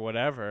weekly or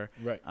whatever.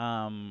 Right.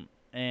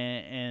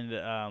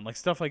 And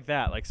stuff like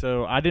that.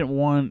 So I didn't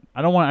want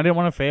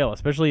to fail,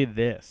 especially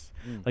this.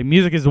 Mm.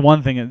 Music is the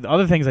one thing. The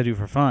other things I do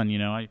for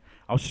fun,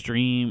 I'll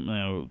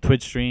stream,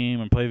 Twitch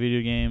stream and play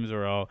video games,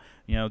 or I'll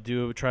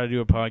try to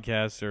do a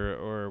podcast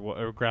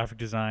or graphic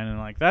design,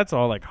 and that's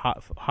all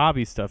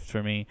hobby stuff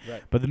for me.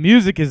 Right. But the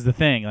music is the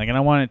thing, and I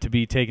want it to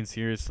be taken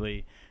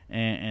seriously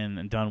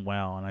and done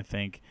well, and I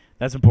think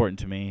that's important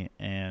to me.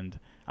 And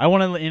I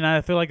want to, and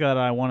I feel like that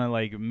I want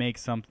to make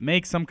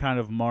some kind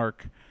of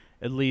mark,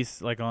 at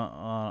least at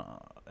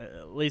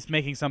least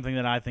making something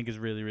that I think is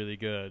really, really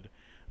good.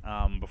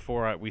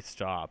 Before we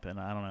stop, and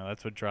I don't know,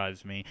 that's what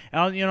drives me.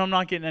 And I'm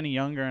not getting any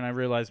younger, and I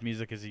realize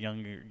music is a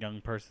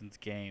young person's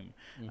game.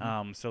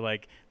 Mm-hmm. So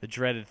the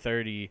dreaded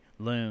 30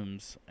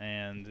 looms,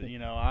 and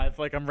I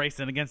feel like I'm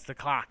racing against the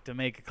clock to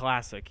make a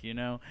classic.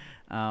 And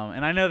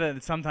I know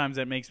that sometimes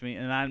that makes me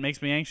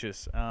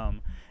anxious.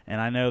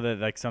 And I know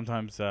that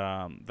sometimes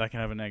that can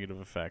have a negative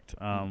effect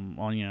on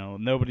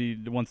nobody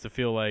wants to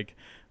feel like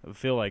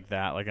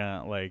that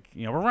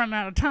we're running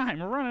out of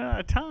time.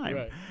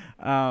 Right.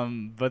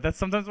 But that's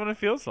sometimes what it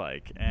feels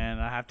like,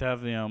 and I have to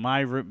have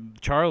my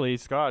Charlie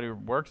Scott, who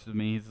works with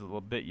me. He's a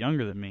little bit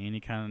younger than me, and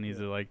he kind of needs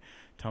to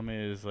tell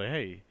me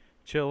hey,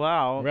 chill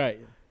out. Right.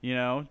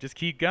 Just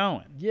keep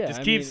going. Yeah,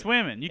 just keep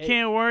swimming. You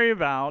can't worry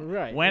about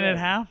when it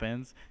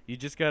happens. You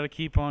just got to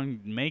keep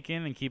on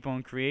making and keep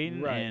on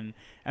creating. Right. And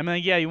I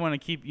mean, you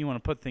want to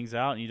put things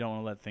out, and you don't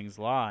want to let things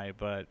lie,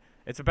 but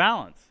it's a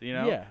balance,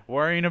 Yeah.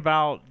 Worrying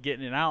about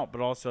getting it out,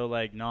 but also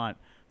not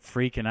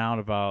freaking out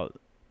about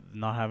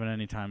not having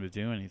any time to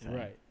do anything.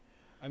 Right.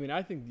 I mean,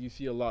 I think you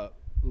see a lot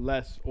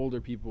less older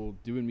people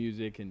doing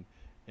music and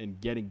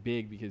getting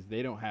big because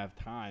they don't have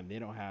time. They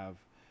don't have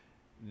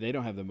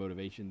the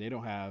motivation. They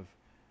don't have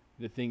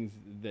the things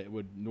that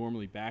would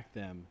normally back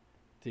them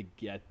to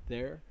get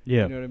there.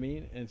 Yeah. You know what I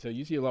mean? And so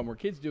you see a lot more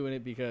kids doing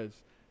it because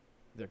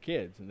they're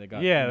kids and they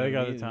got Yeah, you know they what I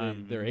got the mean?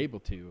 time. They're able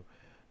to.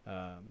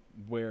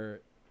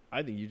 Where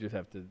I think you just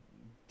have to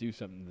do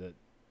something that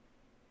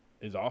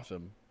is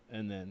awesome.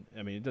 And then,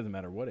 I mean, it doesn't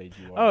matter what age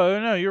you are. Oh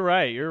no, you're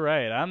right. You're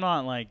right. I'm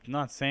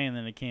not saying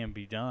that it can't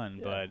be done,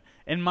 Yeah. but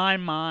in my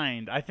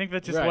mind, I think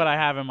that's just Right. what I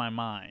have in my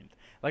mind.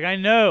 Like I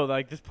know,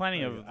 like there's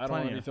plenty of I don't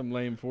want to be some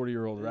lame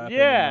 40-year-old rapper.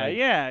 Yeah, and,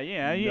 like,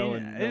 yeah. no one-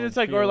 And no it's one's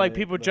like, or like feeling it,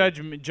 people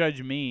but-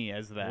 judge me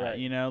as that, Right.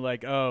 you know,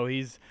 like oh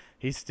he's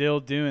still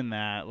doing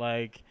that,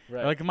 like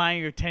Right. like my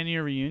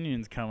 10-year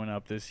reunion's coming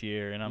up this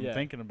year, and I'm Yeah.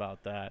 thinking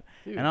about that,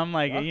 Dude, and I'm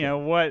like, rock you it. know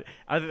what,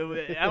 I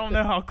don't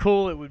know how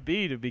cool it would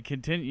be to be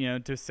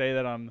to say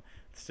that I'm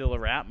still a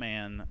rap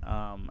man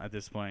at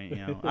this point, you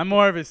know. I'm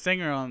more of a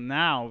singer on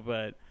now,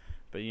 but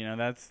you know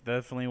that's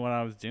definitely what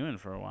I was doing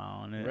for a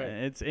while, and Right.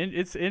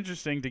 it's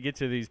interesting to get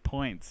to these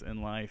points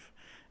in life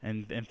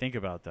and think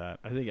about that.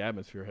 I think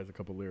Atmosphere has a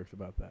couple lyrics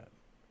about that.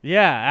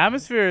 Yeah,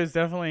 Atmosphere is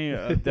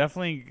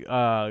definitely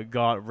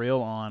got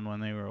real on when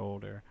they were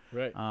older.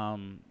 Right.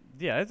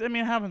 Yeah, I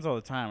mean it happens all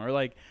the time. Or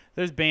like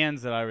there's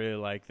bands that I really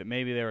like that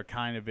maybe they were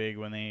kind of big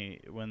when they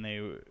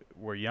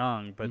were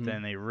young, but Mhm.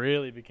 then they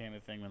really became a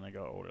thing when they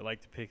got older,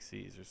 like the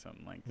Pixies or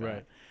something like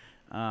that.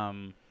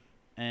 Right.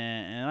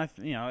 And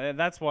you know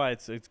that's why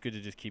it's good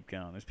to just keep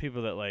going. There's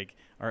people that like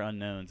are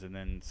unknowns, and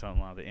then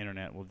somehow the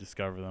internet will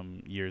discover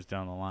them years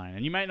down the line.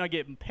 And you might not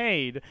get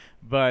paid,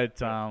 but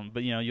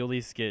you know you'll at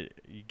least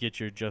get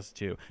your just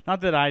due.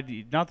 Not that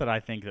I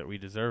think that we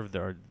deserve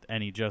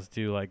any just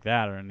due like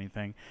that or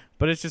anything,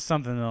 but it's just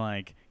something to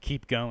like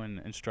keep going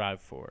and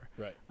strive for.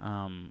 Right.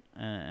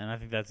 And I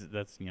think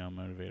that's you know a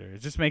motivator. It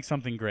just makes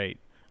something great.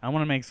 I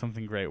want to make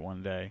something great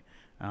one day,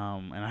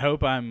 and I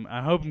hope I'm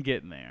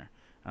getting there.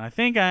 And I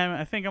think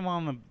I'm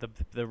on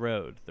the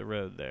road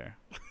there.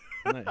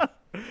 Nice.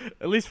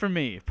 At least for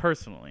me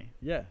personally.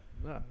 Yeah.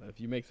 No, if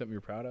you make something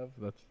you're proud of,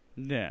 that's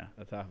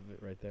half of it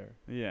right there.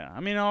 Yeah. I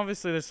mean,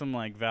 obviously there's some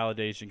like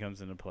validation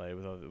comes into play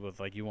with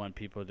like you want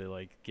people to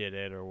like get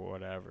it or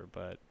whatever,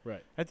 but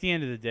Right. at the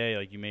end of the day,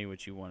 like you made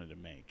what you wanted to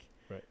make.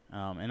 Right.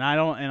 And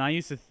I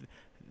used to.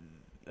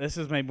 This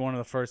is maybe one of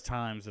the first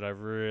times that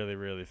I've really,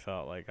 really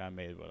felt like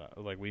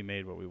we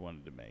made what we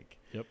wanted to make.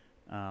 Yep.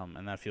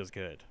 And that feels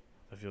good.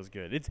 That feels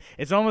good.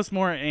 It's almost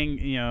more,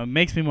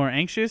 makes me more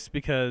anxious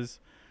because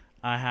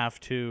I have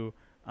to,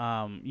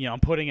 I'm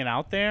putting it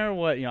out there.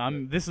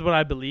 This is what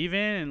I believe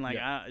in, and like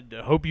Yeah.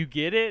 I hope you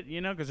get it,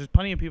 because there's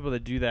plenty of people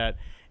that do that,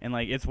 and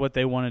like it's what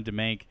they wanted to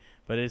make,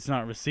 but it's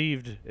not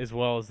received as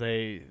well as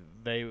it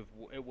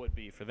would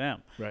be for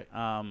them. Right.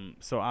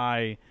 So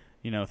I,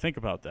 think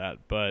about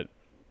that, but.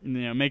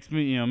 Makes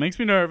me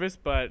nervous,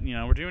 but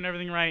we're doing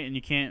everything right, and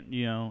you can't,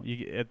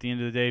 at the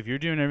end of the day, if you're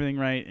doing everything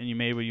right and you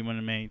made what you want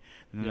to make,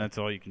 then that's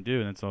all you can do,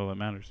 and that's all that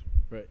matters.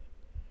 Right.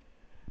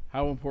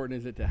 How important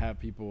is it to have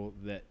people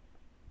that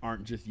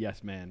aren't just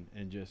yes men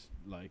and just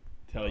like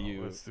tell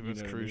you? It's the you most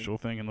know what I crucial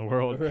thing in the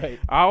world. Right.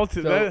 But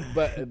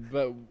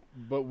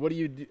what do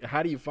you do?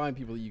 How do you find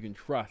people that you can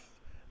trust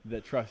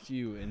that trust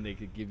you and they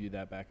could give you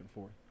that back and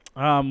forth?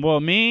 Well,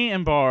 me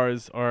and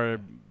Bars we're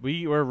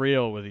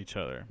real with each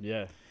other.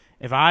 Yeah.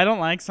 If I don't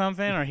like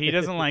something or he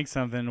doesn't like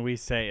something, we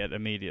say it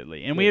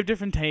immediately. And we have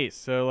different tastes.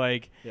 So,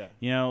 like,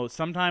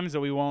 sometimes that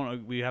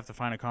we have to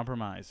find a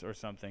compromise or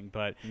something.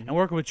 But and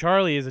working with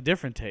Charlie is a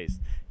different taste.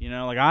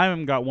 Like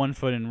I've got one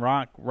foot in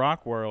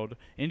rock world,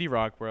 indie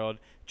rock world.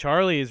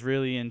 Charlie is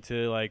really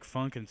into, like,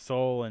 funk and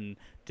soul and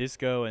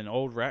disco and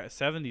old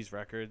 70s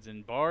records,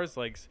 and Bars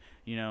likes,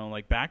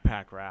 like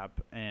backpack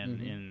rap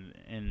and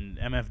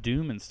MF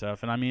Doom and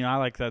stuff. And I mean, I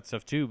like that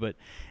stuff too, but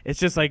it's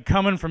just like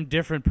coming from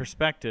different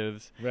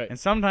perspectives. Right. And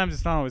sometimes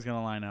it's not always going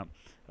to line up.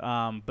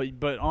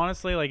 But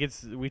honestly, like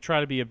we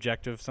try to be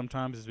objective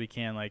sometimes as we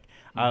can. Like,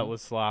 it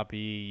was sloppy.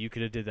 You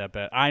could have did that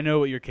better. I know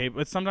what you're capable.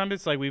 But sometimes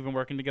it's like we've been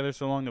working together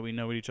so long that we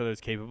know what each other is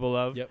capable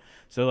of. Yep.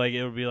 So like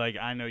it would be like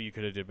I know you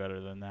could have did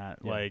better than that.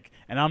 Yeah. Like,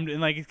 and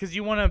like because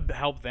you want to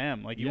help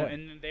them. Like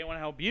and they want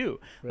to help you.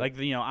 Right.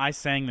 Like I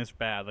sang this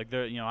bad. Like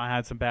I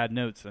had some bad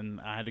notes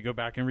and I had to go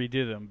back and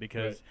redo them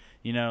because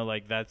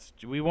like that's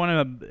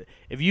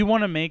if you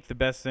want to make the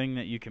best thing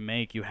that you can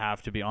make, you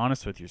have to be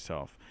honest with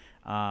yourself.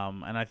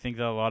 And I think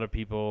that a lot of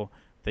people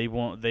they're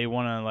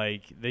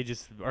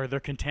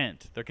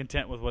content. They're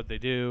content with what they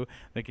do.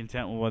 They're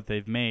content with what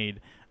they've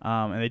made,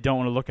 and they don't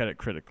want to look at it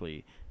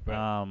critically.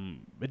 Right.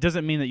 It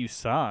doesn't mean that you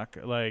suck.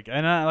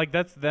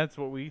 That's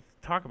what we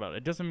talk about.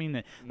 It doesn't mean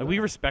that we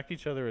respect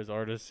each other as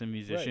artists and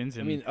musicians.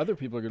 Right. And I mean, other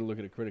people are going to look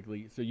at it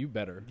critically, so you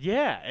better.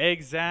 Yeah,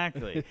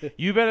 exactly.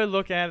 You better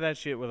look at that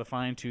shit with a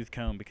fine-tooth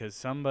comb because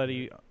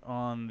somebody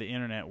on the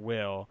internet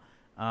will.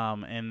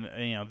 And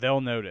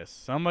they'll notice.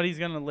 Somebody's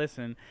gonna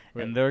listen,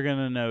 and they're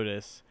gonna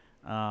notice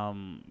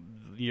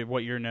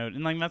what you're noting.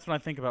 And like that's what I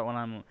think about when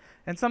I'm.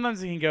 And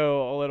sometimes it can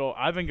go a little.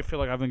 Feel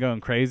like I've been going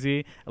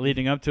crazy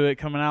leading up to it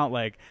coming out.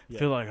 Like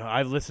feel like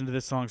I've listened to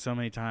this song so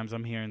many times.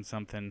 I'm hearing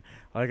something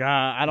like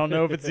I don't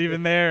know if it's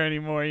even there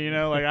anymore. You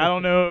know, like I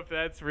don't know if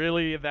that's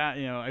really that.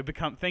 You know,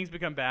 things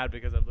become bad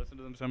because I've listened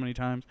to them so many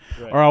times.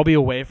 Right. Or I'll be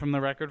away from the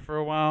record for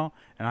a while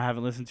and I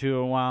haven't listened to it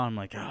in a while. I'm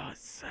like, oh, it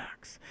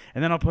sucks.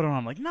 And then I'll put it on.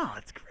 I'm like, no,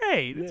 it's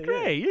great. It's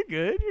great. You're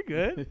good. You're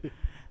good.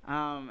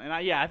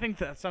 I think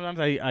that sometimes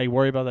I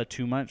worry about that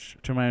too much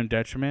to my own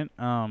detriment.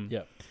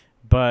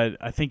 But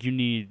I think you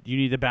need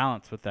the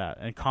balance with that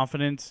and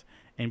confidence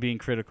and being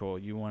critical.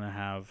 You want to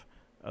have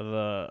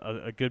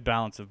a good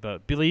balance of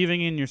both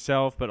believing in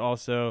yourself, but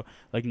also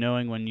like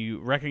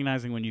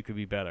recognizing when you could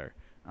be better,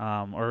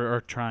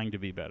 or trying to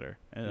be better.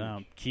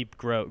 Keep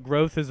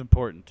growth is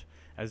important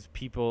as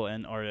people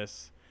and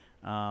artists,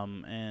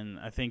 and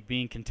I think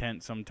being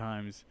content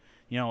sometimes.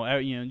 You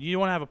want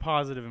to have a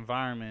positive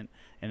environment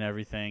and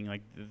everything.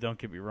 Like, don't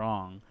get me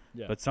wrong.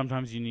 Yeah. But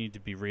sometimes you need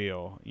to be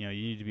real. You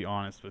need to be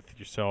honest with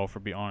yourself or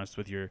be honest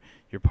with your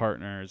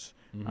partners.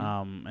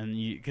 Mm-hmm. And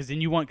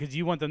you want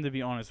them to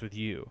be honest with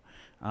you.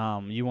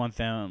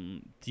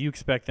 You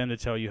expect them to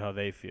tell you how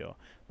they feel.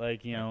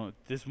 Like,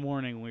 this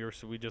morning we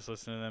just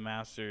listened to the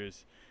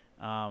masters.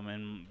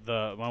 And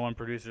my one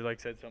producer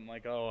said something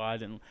like, "Oh, I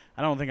don't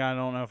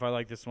know if I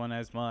like this one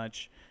as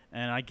much,"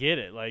 and I get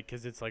it,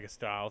 because it's like a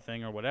style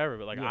thing or whatever.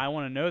 But I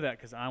want to know that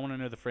because I want to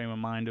know the frame of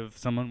mind of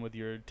someone with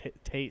your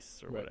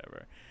tastes or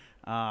whatever.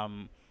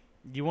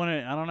 You want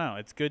to, I don't know.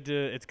 It's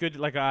good.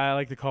 Like I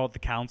like to call it the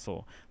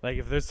council. Like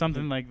if there's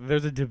something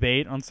there's a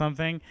debate on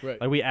something,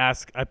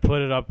 I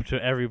put it up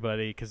to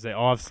everybody because they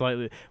all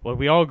have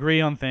we all agree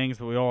on things,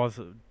 but we all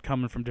have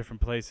coming from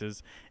different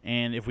places.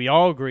 And if we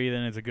all agree,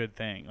 then it's a good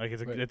thing. Like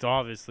it's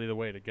obviously the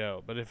way to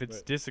go. But if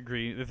it's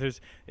if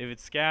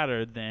it's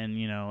scattered, then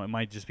it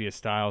might just be a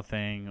style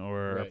thing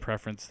or a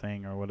preference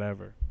thing or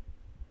whatever.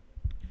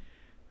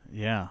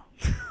 Yeah.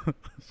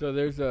 So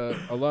there's a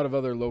lot of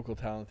other local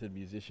talented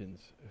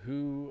musicians.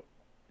 Who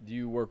do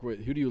you work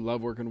with? Who do you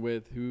love working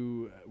with?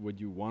 Who would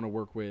you want to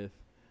work with?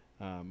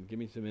 Give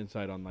me some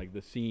insight on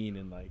the scene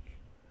and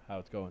how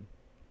it's going.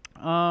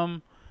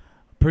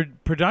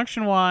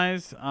 Production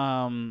wise,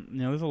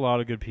 there's a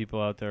lot of good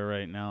people out there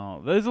right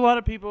now. There's a lot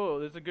of people.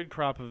 There's a good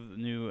crop of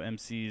new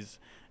MCs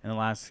in the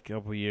last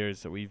couple of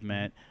years that we've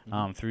met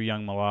through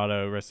Young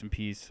Mulatto, rest in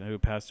peace, who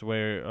passed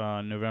away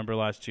November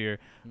last year.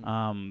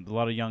 A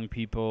lot of young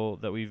people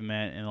that we've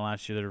met in the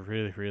last year that are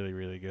really, really,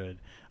 really good.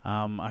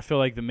 I feel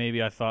like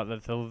maybe I thought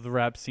that the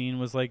rap scene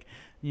was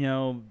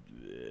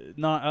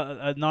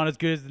not as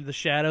good as the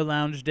Shadow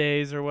Lounge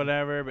days or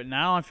whatever, but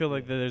now I feel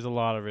like that there's a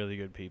lot of really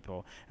good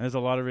people and there's a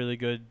lot of really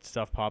good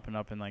stuff popping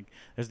up, and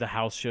there's the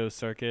house show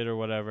circuit or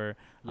whatever,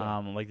 the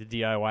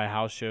DIY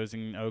house shows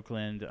in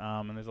Oakland,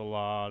 and there's a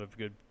lot of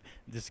good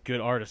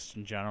artists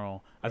in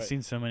general. I've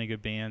seen so many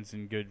good bands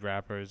and good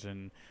rappers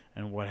and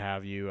what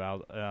have you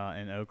out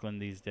in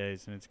Oakland these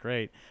days, and it's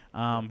great.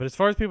 But as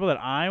far as people that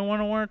I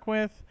want to work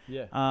with,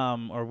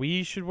 or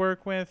we should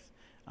work with,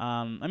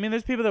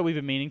 there's people that we've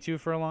been meaning to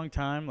for a long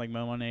time, like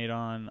Momo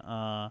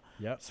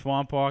Nadon.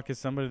 Swamp Walk is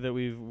somebody that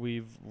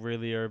we've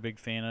really are a big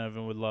fan of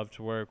and would love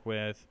to work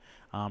with.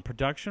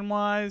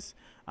 Production-wise,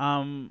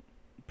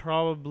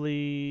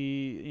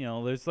 probably,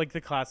 there's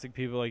the classic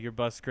people like your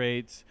Bus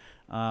Greats,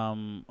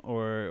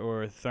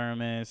 or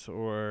Thermos,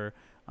 or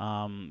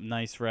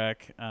Nice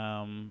Wreck,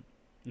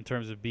 in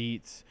terms of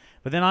beats.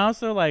 But then I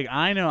also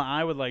I know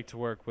I would like to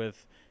work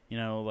with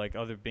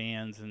other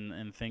bands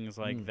and things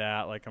like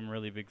that. I'm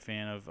really a big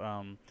fan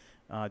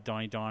of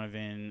Donnie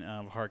Donovan,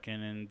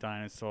 Harkin and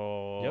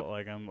Dinosaur.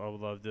 I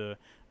would love to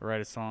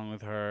write a song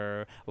with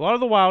her. A lot of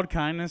the Wild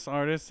Kindness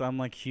artists, I'm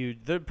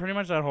huge. Pretty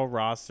much that whole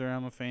roster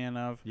I'm a fan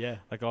of. Yeah.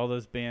 All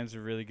those bands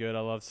are really good. I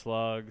love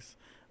Slugs.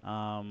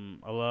 I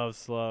love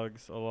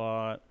Slugs a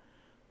lot.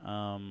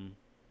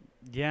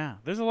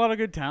 There's a lot of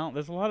good talent.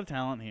 There's a lot of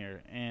talent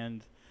here,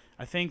 and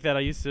I think that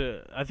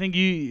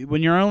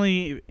when you're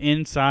only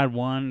inside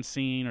one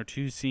scene or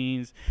two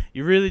scenes,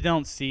 you really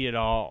don't see it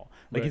all.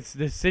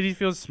 The city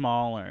feels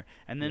smaller,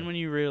 and then when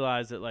you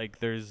realize that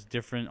there's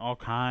all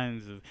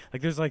kinds of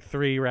there's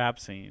 3 rap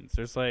scenes.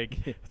 There's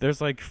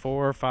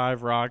 4 or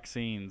 5 rock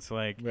scenes.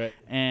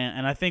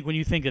 And I think when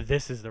you think of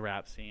this is the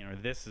rap scene or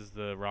this is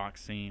the rock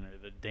scene or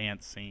the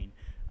dance scene,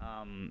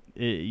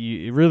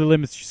 it really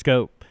limits your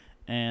scope.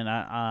 And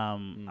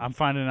I'm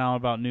finding out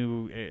about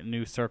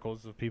new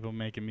circles of people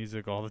making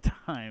music all the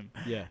time.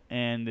 Yeah.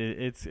 And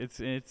it's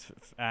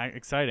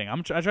exciting.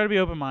 I try to be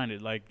open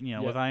minded,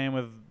 what I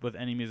am with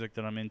any music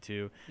that I'm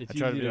into. It's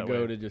easy to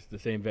go to just the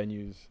same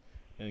venues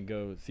and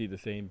go see the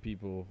same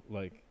people,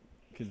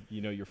 because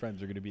your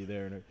friends are going to be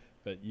there,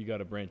 but you got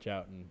to branch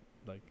out and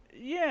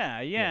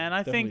and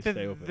I think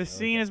that the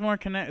scene is more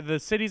the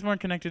city's more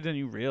connected than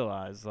you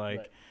realize.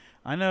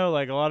 I know,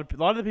 a lot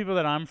of the people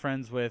that I'm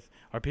friends with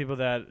are people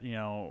that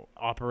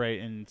operate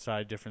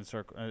inside different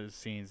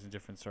scenes and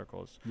different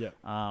circles. Yeah.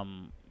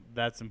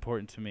 that's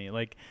important to me.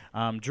 Like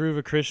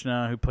Dhruva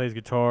Krishna, who plays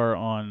guitar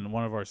on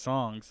one of our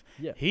songs,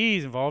 Yeah.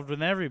 he's involved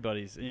with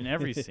everybody's in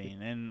every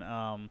scene, and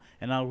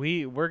now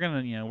we're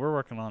gonna we're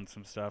working on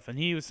some stuff, and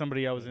he was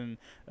somebody I was in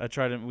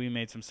we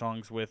made some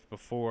songs with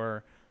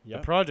before the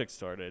Yeah. project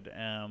started.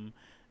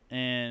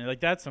 And like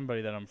that's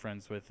somebody that I'm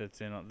friends with. That's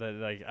in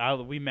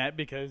that we met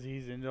because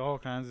he's into all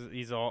kinds of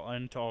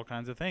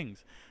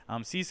things.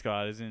 C.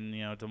 Scott is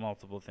to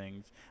multiple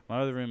things. My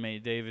other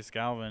roommate Davis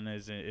Galvin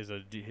is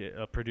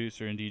a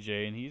producer and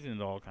DJ, and he's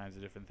into all kinds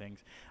of different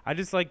things. I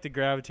just like to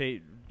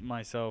gravitate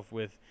myself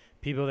with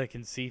people that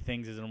can see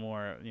things as a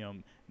more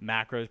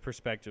macro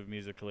perspective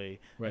musically,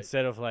 Right.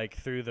 instead of like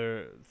through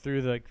the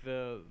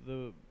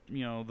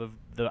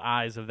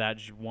eyes of that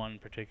one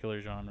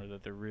particular genre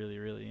that they're really,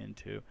 really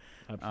into.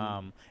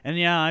 Absolutely. And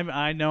yeah,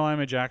 I know I'm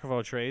a jack of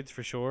all trades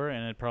for sure,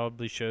 and it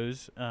probably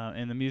shows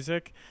in the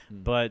music.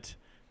 But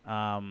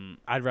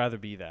I'd rather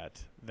be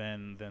that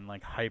than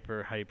like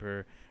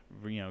hyper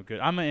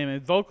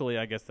good. Vocally,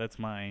 I guess that's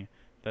my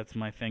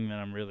thing that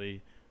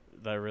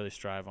I really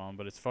strive on.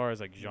 But as far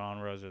as like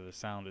genres or the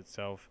sound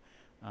itself,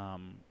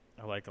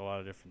 I like a lot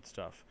of different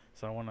stuff.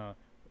 So I want to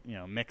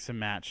mix and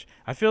match.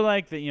 I feel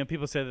like that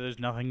people say that there's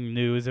nothing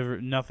new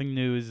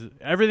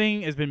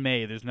everything has been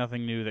made. There's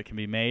nothing new that can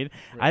be made.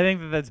 Right. I think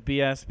that that's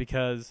BS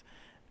because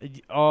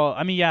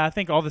I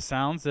think all the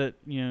sounds that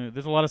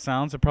there's a lot of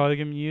sounds that probably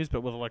can be used,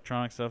 but with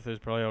electronic stuff there's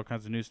probably all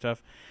kinds of new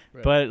stuff.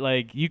 Right. But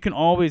like you can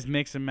always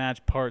mix and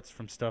match parts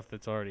from stuff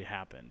that's already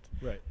happened.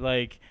 Right.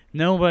 Like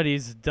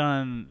nobody's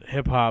done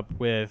hip hop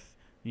with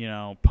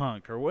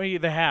punk or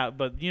what they have,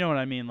 but you know what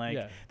I mean.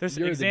 Like there's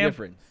the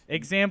difference.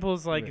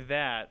 examples like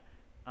that.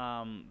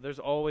 There's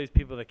always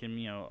people that can,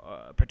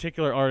 a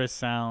particular artist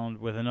sound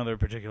with another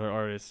particular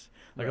artist,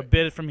 like a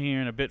bit from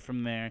here and a bit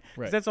from there.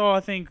 'Cause that's all I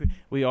think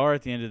we are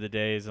at the end of the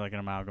day is like an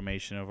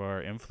amalgamation of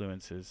our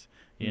influences.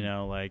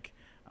 Like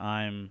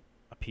I'm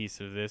a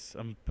piece of this,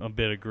 I'm a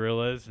bit of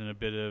Gorillaz and a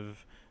bit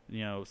of,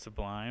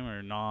 Sublime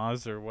or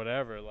Nas or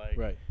whatever. Like,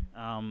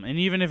 and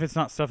even if it's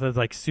not stuff that's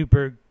like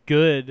super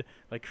good,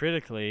 like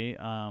critically,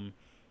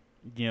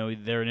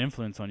 they're an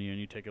influence on you and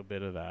you take a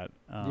bit of that.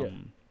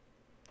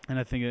 And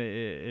I think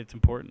it's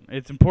important.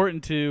 It's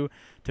important to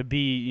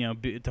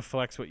be, to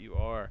flex what you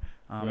are.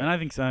 And I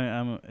think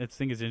I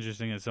think it's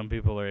interesting that some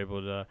people are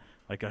able to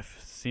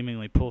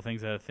seemingly pull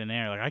things out of thin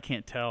air. Like I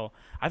can't tell.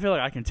 I feel like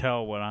I can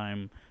tell what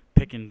I'm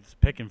picking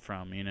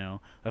from.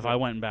 If I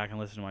went back and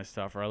listened to my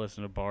stuff, or I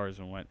listened to Bars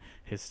and what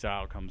his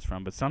style comes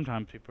from. But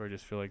sometimes people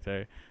just feel like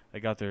they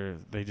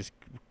just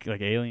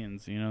like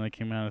aliens. They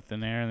came out of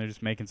thin air and they're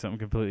just making something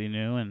completely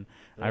new. And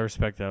I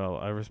respect that.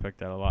 I respect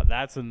that a lot.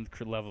 That's a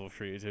level of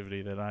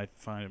creativity that I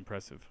find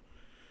impressive.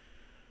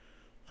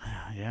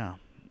 Yeah.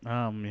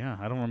 I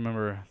don't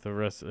remember the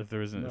rest. If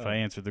I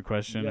answered the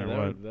question or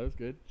what. That was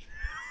good.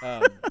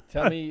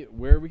 Tell me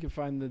where we can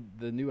find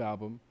the new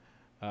album.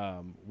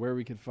 Where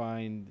we can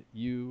find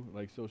you,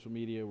 like social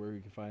media, where we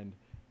can find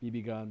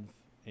BB Guns,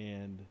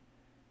 and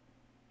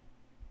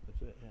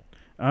that's it. Yeah.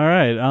 All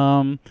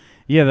right.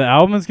 The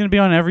album is going to be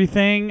on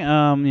everything.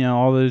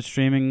 All the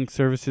streaming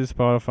services,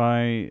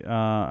 Spotify,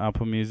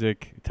 Apple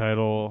Music,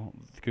 Tidal,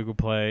 Google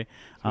Play.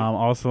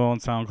 Also on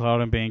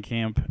SoundCloud and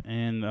Bandcamp,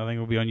 and I think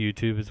it'll be on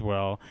YouTube as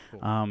well.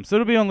 Cool. So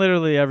it'll be on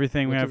literally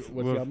everything. What's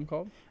the album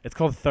called? It's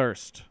called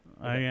Thirst.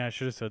 Okay. I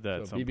should have said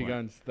that. So BB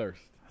Guns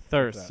Thirst.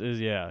 Thirst is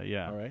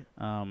yeah. All right.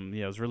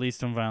 It was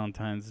released on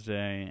Valentine's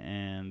Day,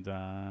 and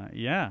I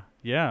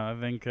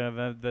think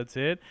that's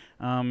it.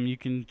 You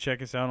can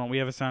check us out we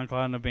have a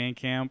SoundCloud and a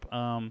Bandcamp.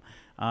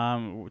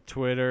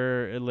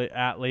 Twitter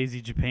at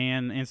Lazy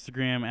Japan,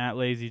 Instagram at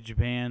Lazy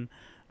Japan,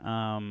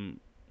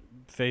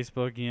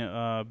 Facebook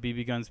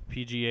BB Guns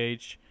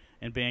PGH,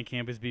 and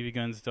Bandcamp is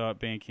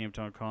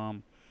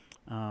bbguns.bandcamp.com.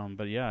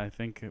 But yeah, I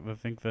think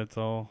that's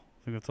all.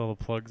 I think that's all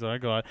the plugs I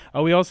got.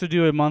 We also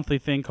do a monthly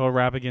thing called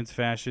Rap Against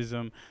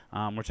Fascism.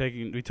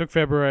 We took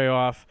February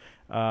off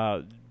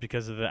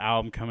because of the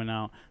album coming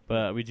out,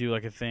 but we do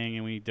like a thing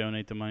and we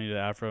donate the money to the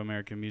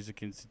Afro-American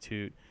Music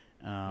Institute.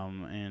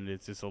 And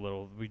it's just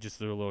we just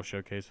do a little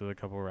showcase with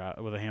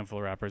a handful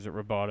of rappers at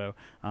Roboto.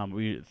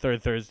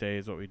 Third Thursday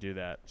is what we do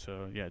that.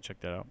 So yeah, check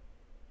that out.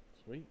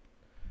 Sweet.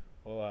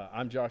 Well,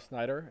 I'm Josh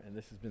Snyder, and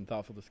this has been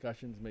Thoughtful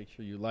Discussions. Make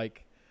sure you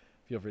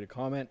feel free to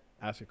comment,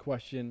 ask a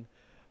question.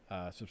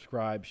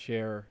 Subscribe,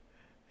 share,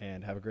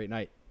 and have a great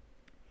night.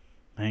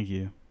 Thank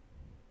you.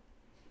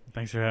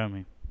 Thanks for having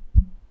me.